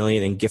 $2.5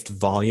 million in gift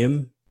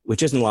volume,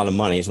 which isn't a lot of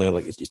money. It's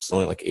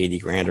only like 80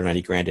 grand or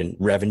 90 grand in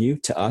revenue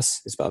to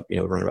us. It's about,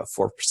 we're running about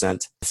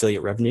 4%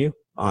 affiliate revenue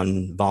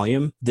on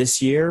volume.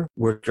 This year,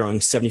 we're growing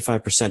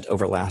 75%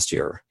 over last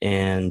year,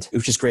 and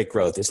which is great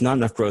growth. It's not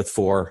enough growth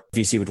for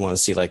VC would want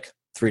to see like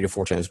 3 to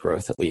 4 times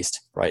growth at least,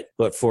 right?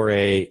 But for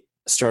a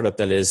startup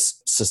that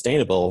is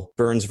sustainable,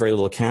 burns very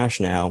little cash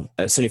now,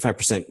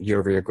 75%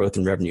 year-over-year growth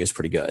in revenue is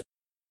pretty good.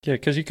 Yeah,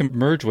 because you can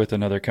merge with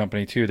another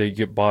company too. They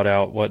get bought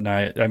out,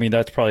 whatnot.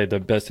 That's probably the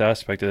best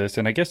aspect of this.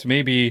 And I guess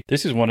maybe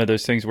this is one of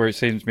those things where it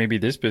seems maybe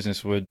this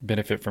business would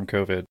benefit from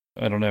COVID.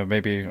 I don't know.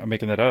 Maybe I'm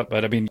making that up.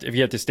 But if you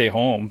had to stay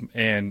home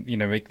and,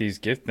 make these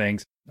gift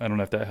things, I don't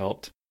know if that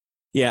helped.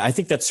 Yeah, I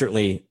think that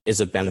certainly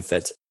is a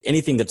benefit.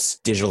 Anything that's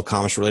digital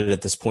commerce related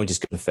at this point is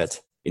going to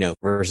fit,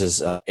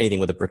 versus anything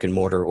with a brick and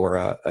mortar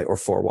or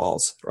four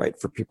walls, right?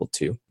 For people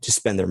to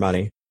spend their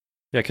money.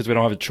 Yeah, because we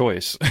don't have a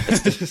choice.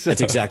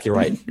 That's exactly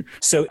right.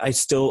 So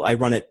I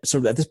run it.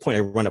 So at this point, I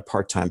run it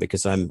part-time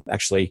because I'm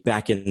actually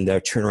back in the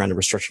turnaround and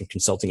restructuring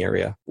consulting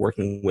area,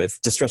 working with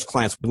distressed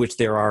clients, which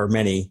there are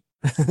many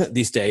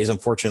these days,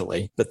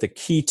 unfortunately. But the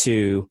key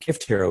to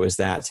Gift Hero is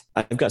that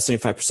I've got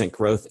 75%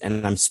 growth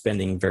and I'm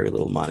spending very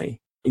little money.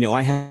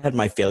 I had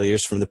my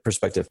failures from the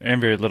perspective. And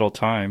very little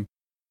time.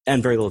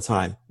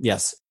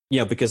 Yes.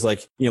 Because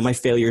my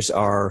failures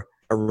are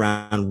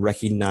around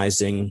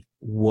recognizing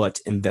what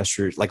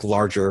investors, like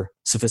larger,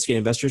 sophisticated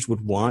investors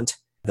would want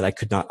that I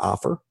could not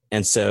offer.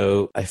 And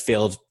so I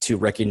failed to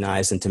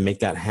recognize and to make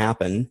that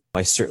happen.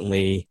 I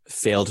certainly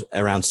failed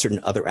around certain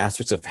other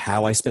aspects of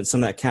how I spent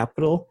some of that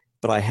capital,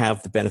 but I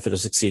have the benefit of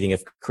succeeding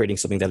of creating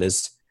something that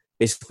is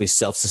basically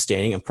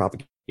self-sustaining and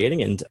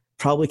propagating and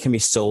probably can be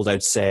sold,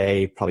 I'd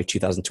say, probably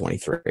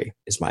 2023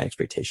 is my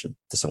expectation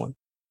to someone.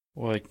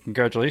 Well,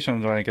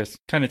 congratulations on, I guess,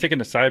 kind of taking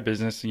a side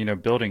business,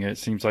 building it.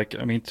 Seems like,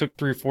 it took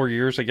 3 or 4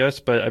 years, I guess,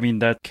 but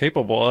that's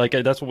capable.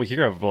 That's what we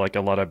hear of, a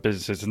lot of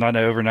businesses. It's not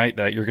overnight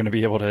that you're going to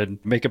be able to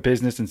make a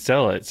business and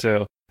sell it.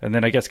 So, and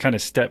then I guess kind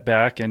of step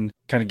back and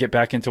kind of get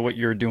back into what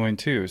you're doing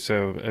too.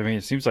 So,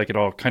 it seems like it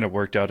all kind of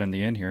worked out in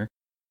the end here.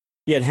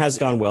 Yeah, it has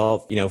gone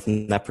well,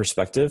 from that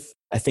perspective.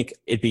 I think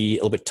it'd be a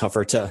little bit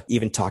tougher to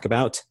even talk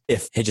about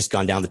if it had just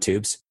gone down the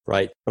tubes,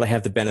 right? But I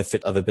have the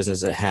benefit of a business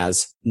that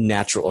has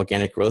natural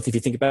organic growth. If you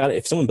think about it,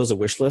 if someone builds a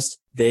wish list,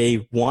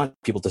 they want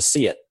people to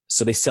see it.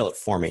 So they sell it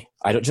for me.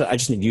 I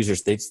just need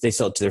users. They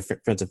sell it to their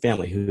friends and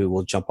family who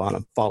will jump on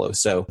and follow.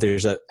 So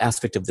there's an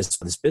aspect of this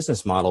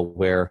business model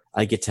where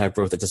I get to have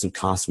growth that doesn't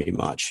cost me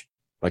much.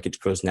 Like it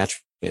grows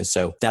naturally. And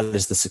so that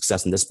is the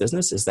success in this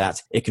business, is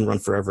that it can run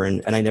forever.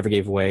 And I never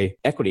gave away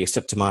equity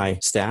except to my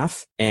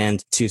staff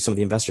and to some of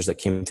the investors that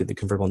came through the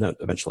convertible note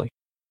eventually.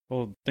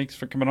 Well, thanks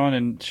for coming on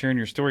and sharing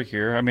your story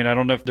here. I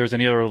don't know if there's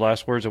any other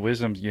last words of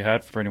wisdom you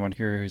had for anyone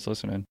here who's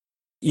listening.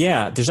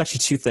 Yeah, there's actually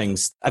 2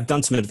 things. I've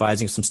done some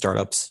advising some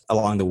startups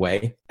along the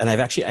way, and I've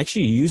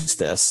actually used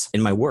this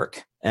in my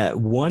work.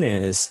 One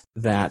is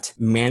that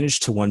manage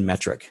to one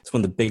metric. It's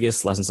one of the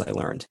biggest lessons I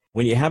learned.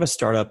 When you have a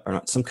startup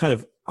or some kind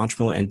of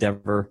entrepreneurial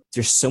endeavor,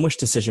 there's so much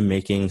decision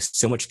making,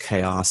 so much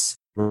chaos,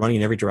 running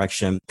in every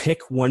direction.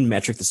 Pick one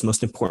metric that's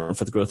most important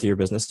for the growth of your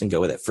business and go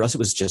with it. For us, it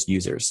was just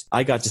users.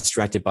 I got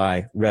distracted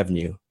by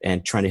revenue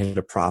and trying to hit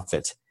a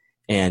profit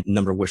and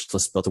number of wish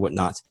lists built and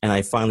whatnot. And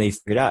I finally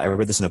figured out, I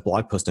read this in a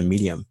blog post on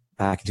Medium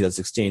back in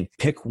 2016,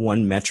 pick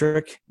one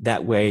metric.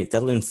 That way,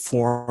 that'll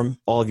inform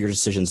all of your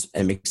decisions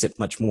and makes it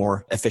much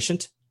more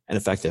efficient and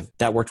effective.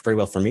 That worked very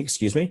well for me,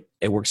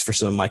 It works for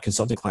some of my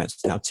consulting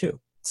clients now too.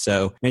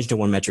 So managing to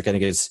one metric, I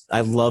think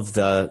I love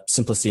the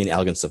simplicity and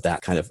elegance of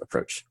that kind of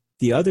approach.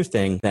 The other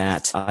thing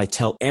that I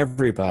tell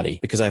everybody,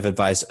 because I've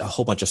advised a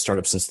whole bunch of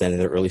startups since then in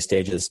their early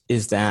stages,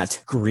 is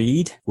that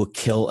greed will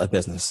kill a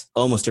business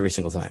almost every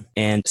single time.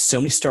 And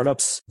so many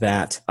startups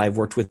that I've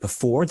worked with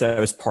before, that I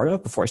was part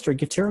of before I started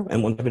Gift Hero,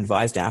 and one I've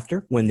advised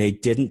after, when they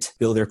didn't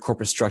build their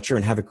corporate structure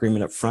and have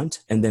agreement up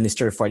front, and then they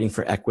started fighting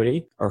for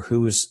equity or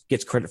who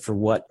gets credit for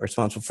what,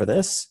 responsible for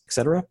this, et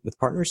cetera, with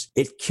partners,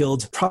 it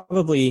killed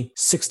probably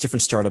 6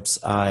 different startups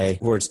I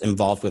was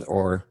involved with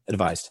or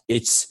advised.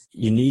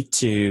 You need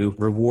to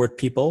reward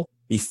people,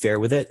 be fair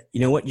with it.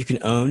 You know what? You can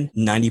own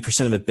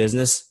 90% of a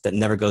business that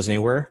never goes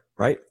anywhere,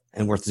 right?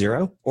 And worth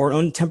 0, or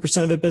own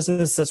 10% of a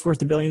business that's worth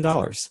 $1 billion,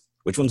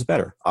 Which one's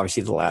better?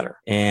 Obviously the latter.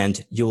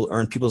 And you'll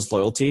earn people's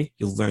loyalty.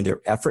 You'll learn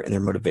their effort and their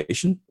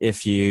motivation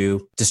if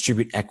you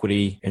distribute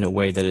equity in a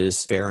way that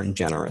is fair and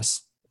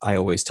generous. I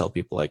always tell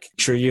people, like, make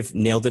sure you've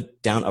nailed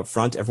it down up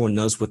front. Everyone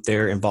knows what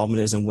their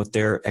involvement is and what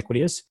their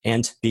equity is,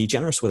 and be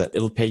generous with it.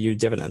 It'll pay you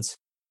dividends.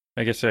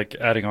 I guess like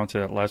adding on to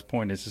that last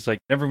point is just like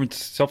everyone's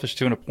selfish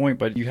to a point,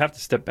 but you have to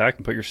step back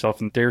and put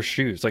yourself in their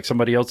shoes, like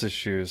somebody else's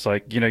shoes.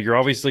 Like, you're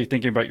obviously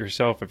thinking about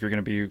yourself if you're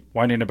going to be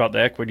whining about the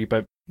equity,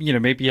 but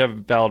maybe you have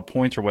valid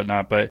points or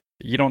whatnot, but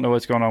you don't know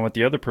what's going on with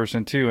the other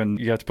person too. And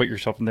you have to put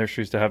yourself in their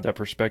shoes to have that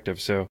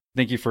perspective. So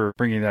thank you for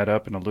bringing that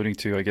up and alluding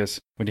to, I guess,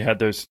 when you had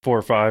those 4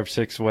 or 5,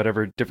 6,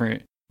 whatever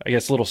different, I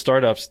guess, little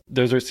startups,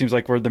 those it seems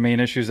like were the main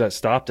issues that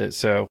stopped it.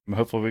 So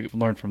hopefully we can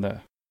learn from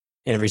that.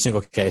 In every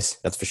single case,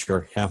 that's for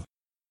sure. Yeah.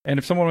 And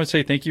if someone would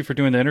say thank you for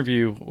doing the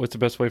interview, what's the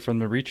best way for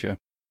them to reach you?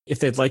 If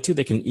they'd like to,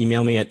 they can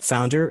email me at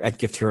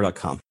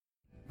founder@gifthero.com.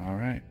 All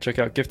right. Check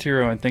out Gift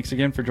Hero, and thanks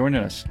again for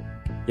joining us.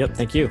 Yep.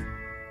 Thank you.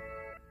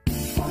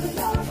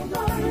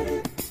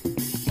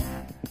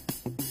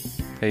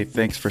 Hey,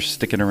 thanks for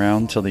sticking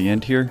around till the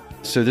end here.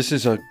 So this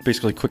is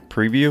basically a quick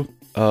preview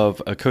of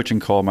a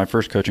coaching call, my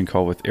first coaching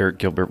call with Eric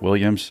Gilbert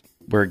Williams,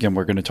 where again,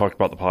 we're going to talk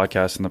about the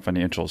podcast and the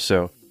financials.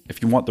 So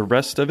if you want the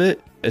rest of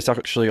it, it's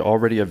actually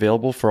already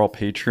available for all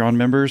Patreon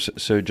members.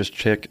 So just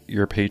check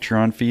your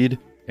Patreon feed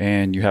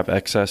and you have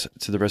access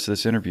to the rest of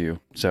this interview.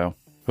 So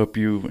hope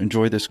you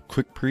enjoy this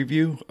quick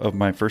preview of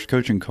my first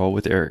coaching call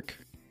with Eric.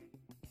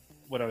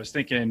 What I was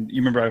thinking,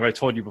 you remember I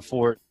told you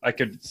before, I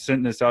could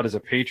send this out as a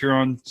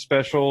Patreon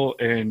special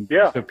and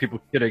so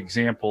people get an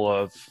example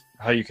of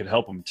how you could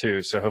help them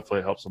too. So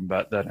hopefully it helps them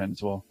at that end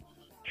as well.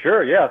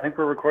 Sure. Yeah. I think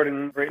we're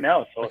recording right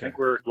now. So I think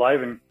we're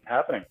live and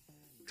happening.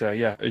 So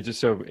yeah, it's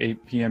just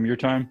 8 p.m. your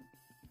time?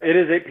 It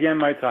is 8 p.m.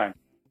 my time.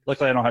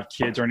 Luckily, I don't have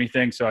kids or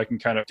anything, so I can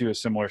kind of do a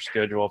similar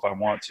schedule if I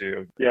want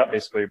to. Yeah.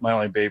 Basically, my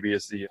only baby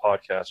is the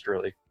podcast,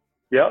 really.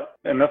 Yeah.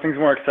 And nothing's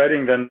more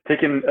exciting than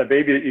taking a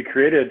baby that you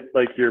created,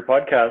 like your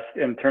podcast,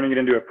 and turning it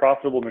into a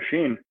profitable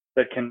machine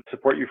that can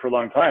support you for a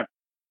long time.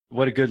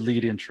 What a good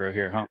lead intro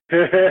here, huh?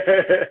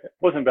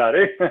 Wasn't bad,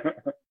 eh?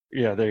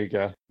 Yeah, there you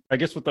go. I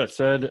guess with that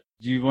said,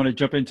 do you want to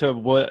jump into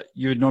what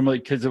you would normally,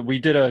 because we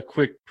did a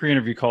quick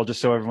pre-interview call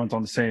just so everyone's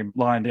on the same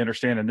line to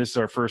understand, and this is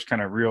our first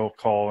kind of real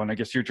call, and I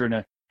guess you're trying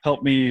to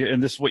help me,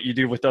 and this is what you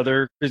do with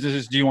other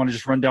businesses. Do you want to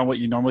just run down what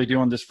you normally do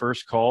on this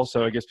first call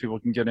so I guess people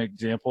can get an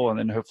example, and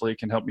then hopefully it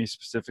can help me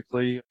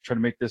specifically try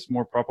to make this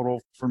more profitable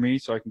for me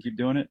so I can keep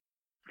doing it?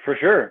 For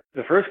sure.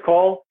 The first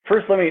call,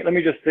 let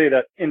me just say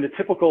that in the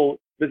typical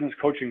business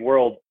coaching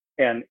world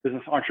and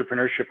business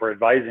entrepreneurship or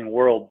advising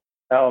world,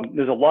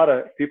 there's a lot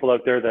of people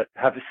out there that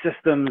have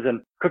systems and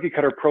cookie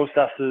cutter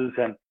processes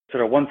and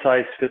sort of one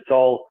size fits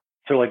all,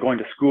 sort of like going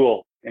to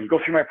school and go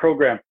through my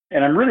program.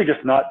 And I'm really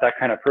just not that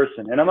kind of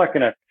person. And I'm not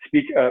going to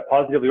speak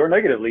positively or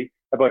negatively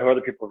about how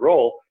other people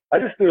roll. I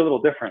just do it a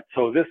little different.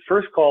 So this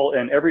first call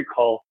and every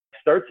call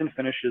starts and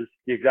finishes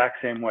the exact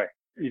same way.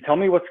 You tell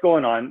me what's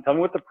going on. Tell me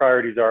what the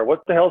priorities are.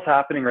 What the hell's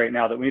happening right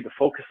now that we need to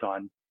focus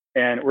on?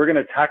 And we're going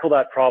to tackle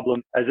that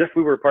problem as if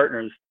we were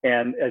partners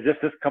and as if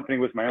this company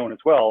was my own as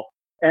well,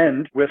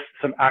 and with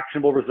some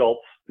actionable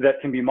results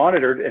that can be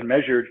monitored and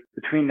measured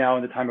between now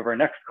and the time of our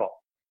next call.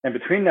 And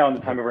between now and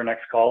the time of our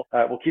next call,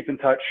 we'll keep in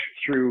touch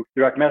through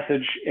direct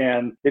message.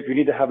 And if we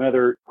need to have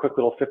another quick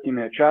little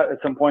 15-minute chat at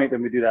some point,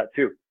 then we do that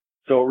too.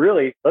 So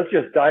really, let's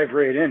just dive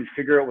right in,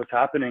 figure out what's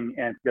happening,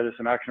 and gather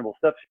some actionable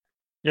steps.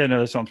 Yeah,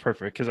 no, that sounds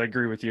perfect because I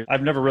agree with you.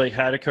 I've never really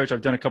had a coach.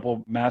 I've done a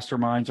couple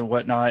masterminds and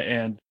whatnot.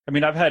 And I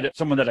mean, I've had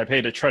someone that I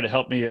paid to try to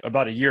help me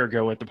about a year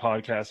ago with the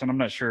podcast. And I'm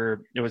not sure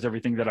it was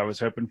everything that I was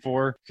hoping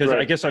for. Because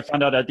I guess I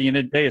found out at the end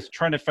of the day, it's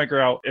trying to figure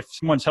out if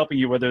someone's helping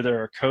you, whether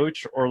they're a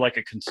coach or like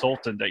a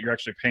consultant that you're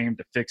actually paying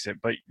to fix it.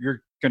 But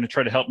you're going to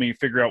try to help me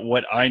figure out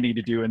what I need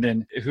to do. And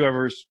then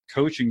whoever's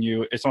coaching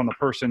you, it's on the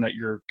person that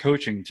you're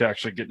coaching to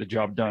actually get the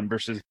job done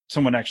versus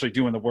someone actually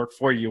doing the work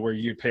for you where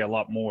you pay a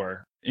lot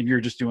more. And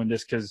you're just doing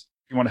this because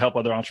you want to help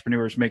other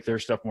entrepreneurs make their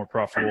stuff more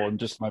profitable and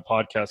just my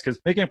podcast, because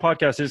making a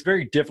podcast is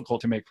very difficult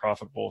to make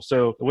profitable.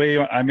 So the way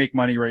I make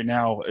money right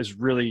now is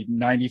really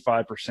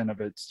 95%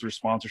 of it's through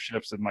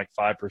sponsorships and like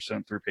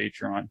 5% through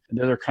Patreon. And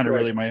those are kind of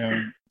really my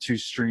own two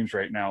streams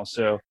right now.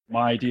 So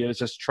my idea is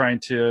just trying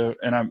to,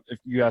 and if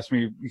you ask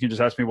me, you can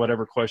just ask me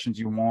whatever questions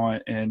you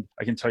want and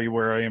I can tell you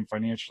where I am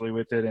financially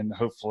with it. And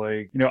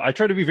hopefully, I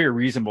try to be very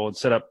reasonable and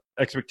set up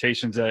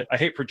expectations that I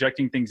hate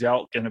projecting things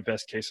out in a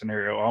best case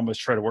scenario. I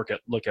almost try to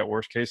look at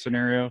worst case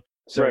scenario.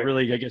 So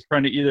really, I guess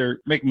trying to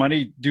either make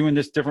money doing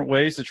this different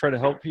ways to try to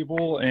help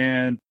people.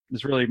 And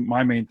it's really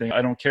my main thing.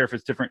 I don't care if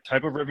it's different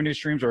type of revenue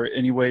streams or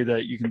any way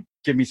that you can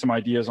give me some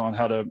ideas on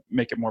how to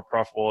make it more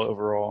profitable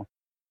overall.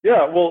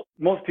 Yeah, well,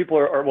 most people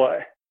are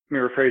let me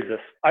rephrase this.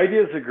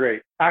 Ideas are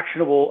great.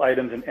 Actionable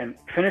items and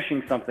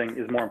finishing something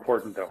is more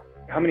important though.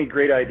 How many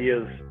great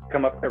ideas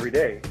come up every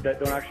day that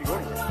don't actually go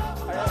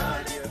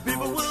anywhere?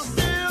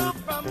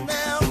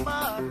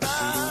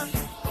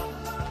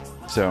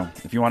 So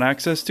if you want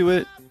access to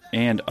it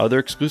and other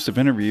exclusive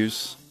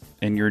interviews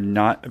and you're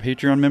not a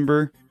Patreon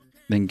member,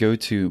 then go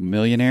to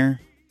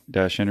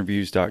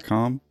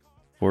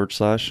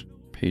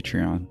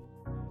newyork-interviews.com/Patreon.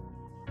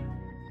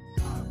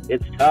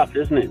 It's tough,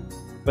 isn't it?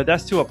 But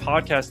that's to a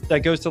podcast that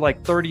goes to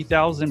like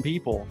 30,000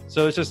 people.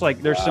 So it's just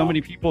like there's so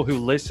many people who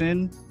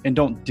listen and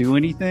don't do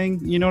anything.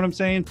 You know what I'm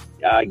saying?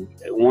 I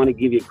want to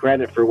give you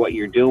credit for what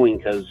you're doing,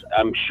 because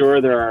I'm sure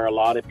there are a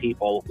lot of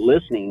people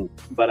listening,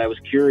 but I was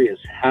curious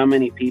how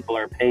many people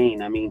are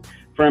paying. I mean,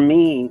 for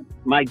me,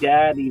 my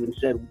dad even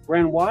said,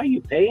 "Bren, why are you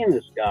paying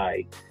this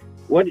guy?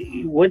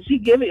 What's he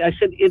giving?" I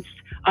said,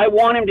 I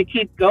want him to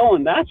keep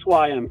going. That's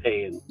why I'm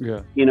paying.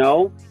 Yeah. You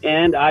know,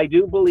 and I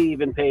do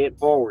believe in pay it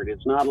forward.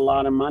 It's not a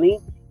lot of money,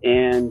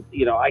 and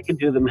I can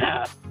do the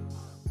math.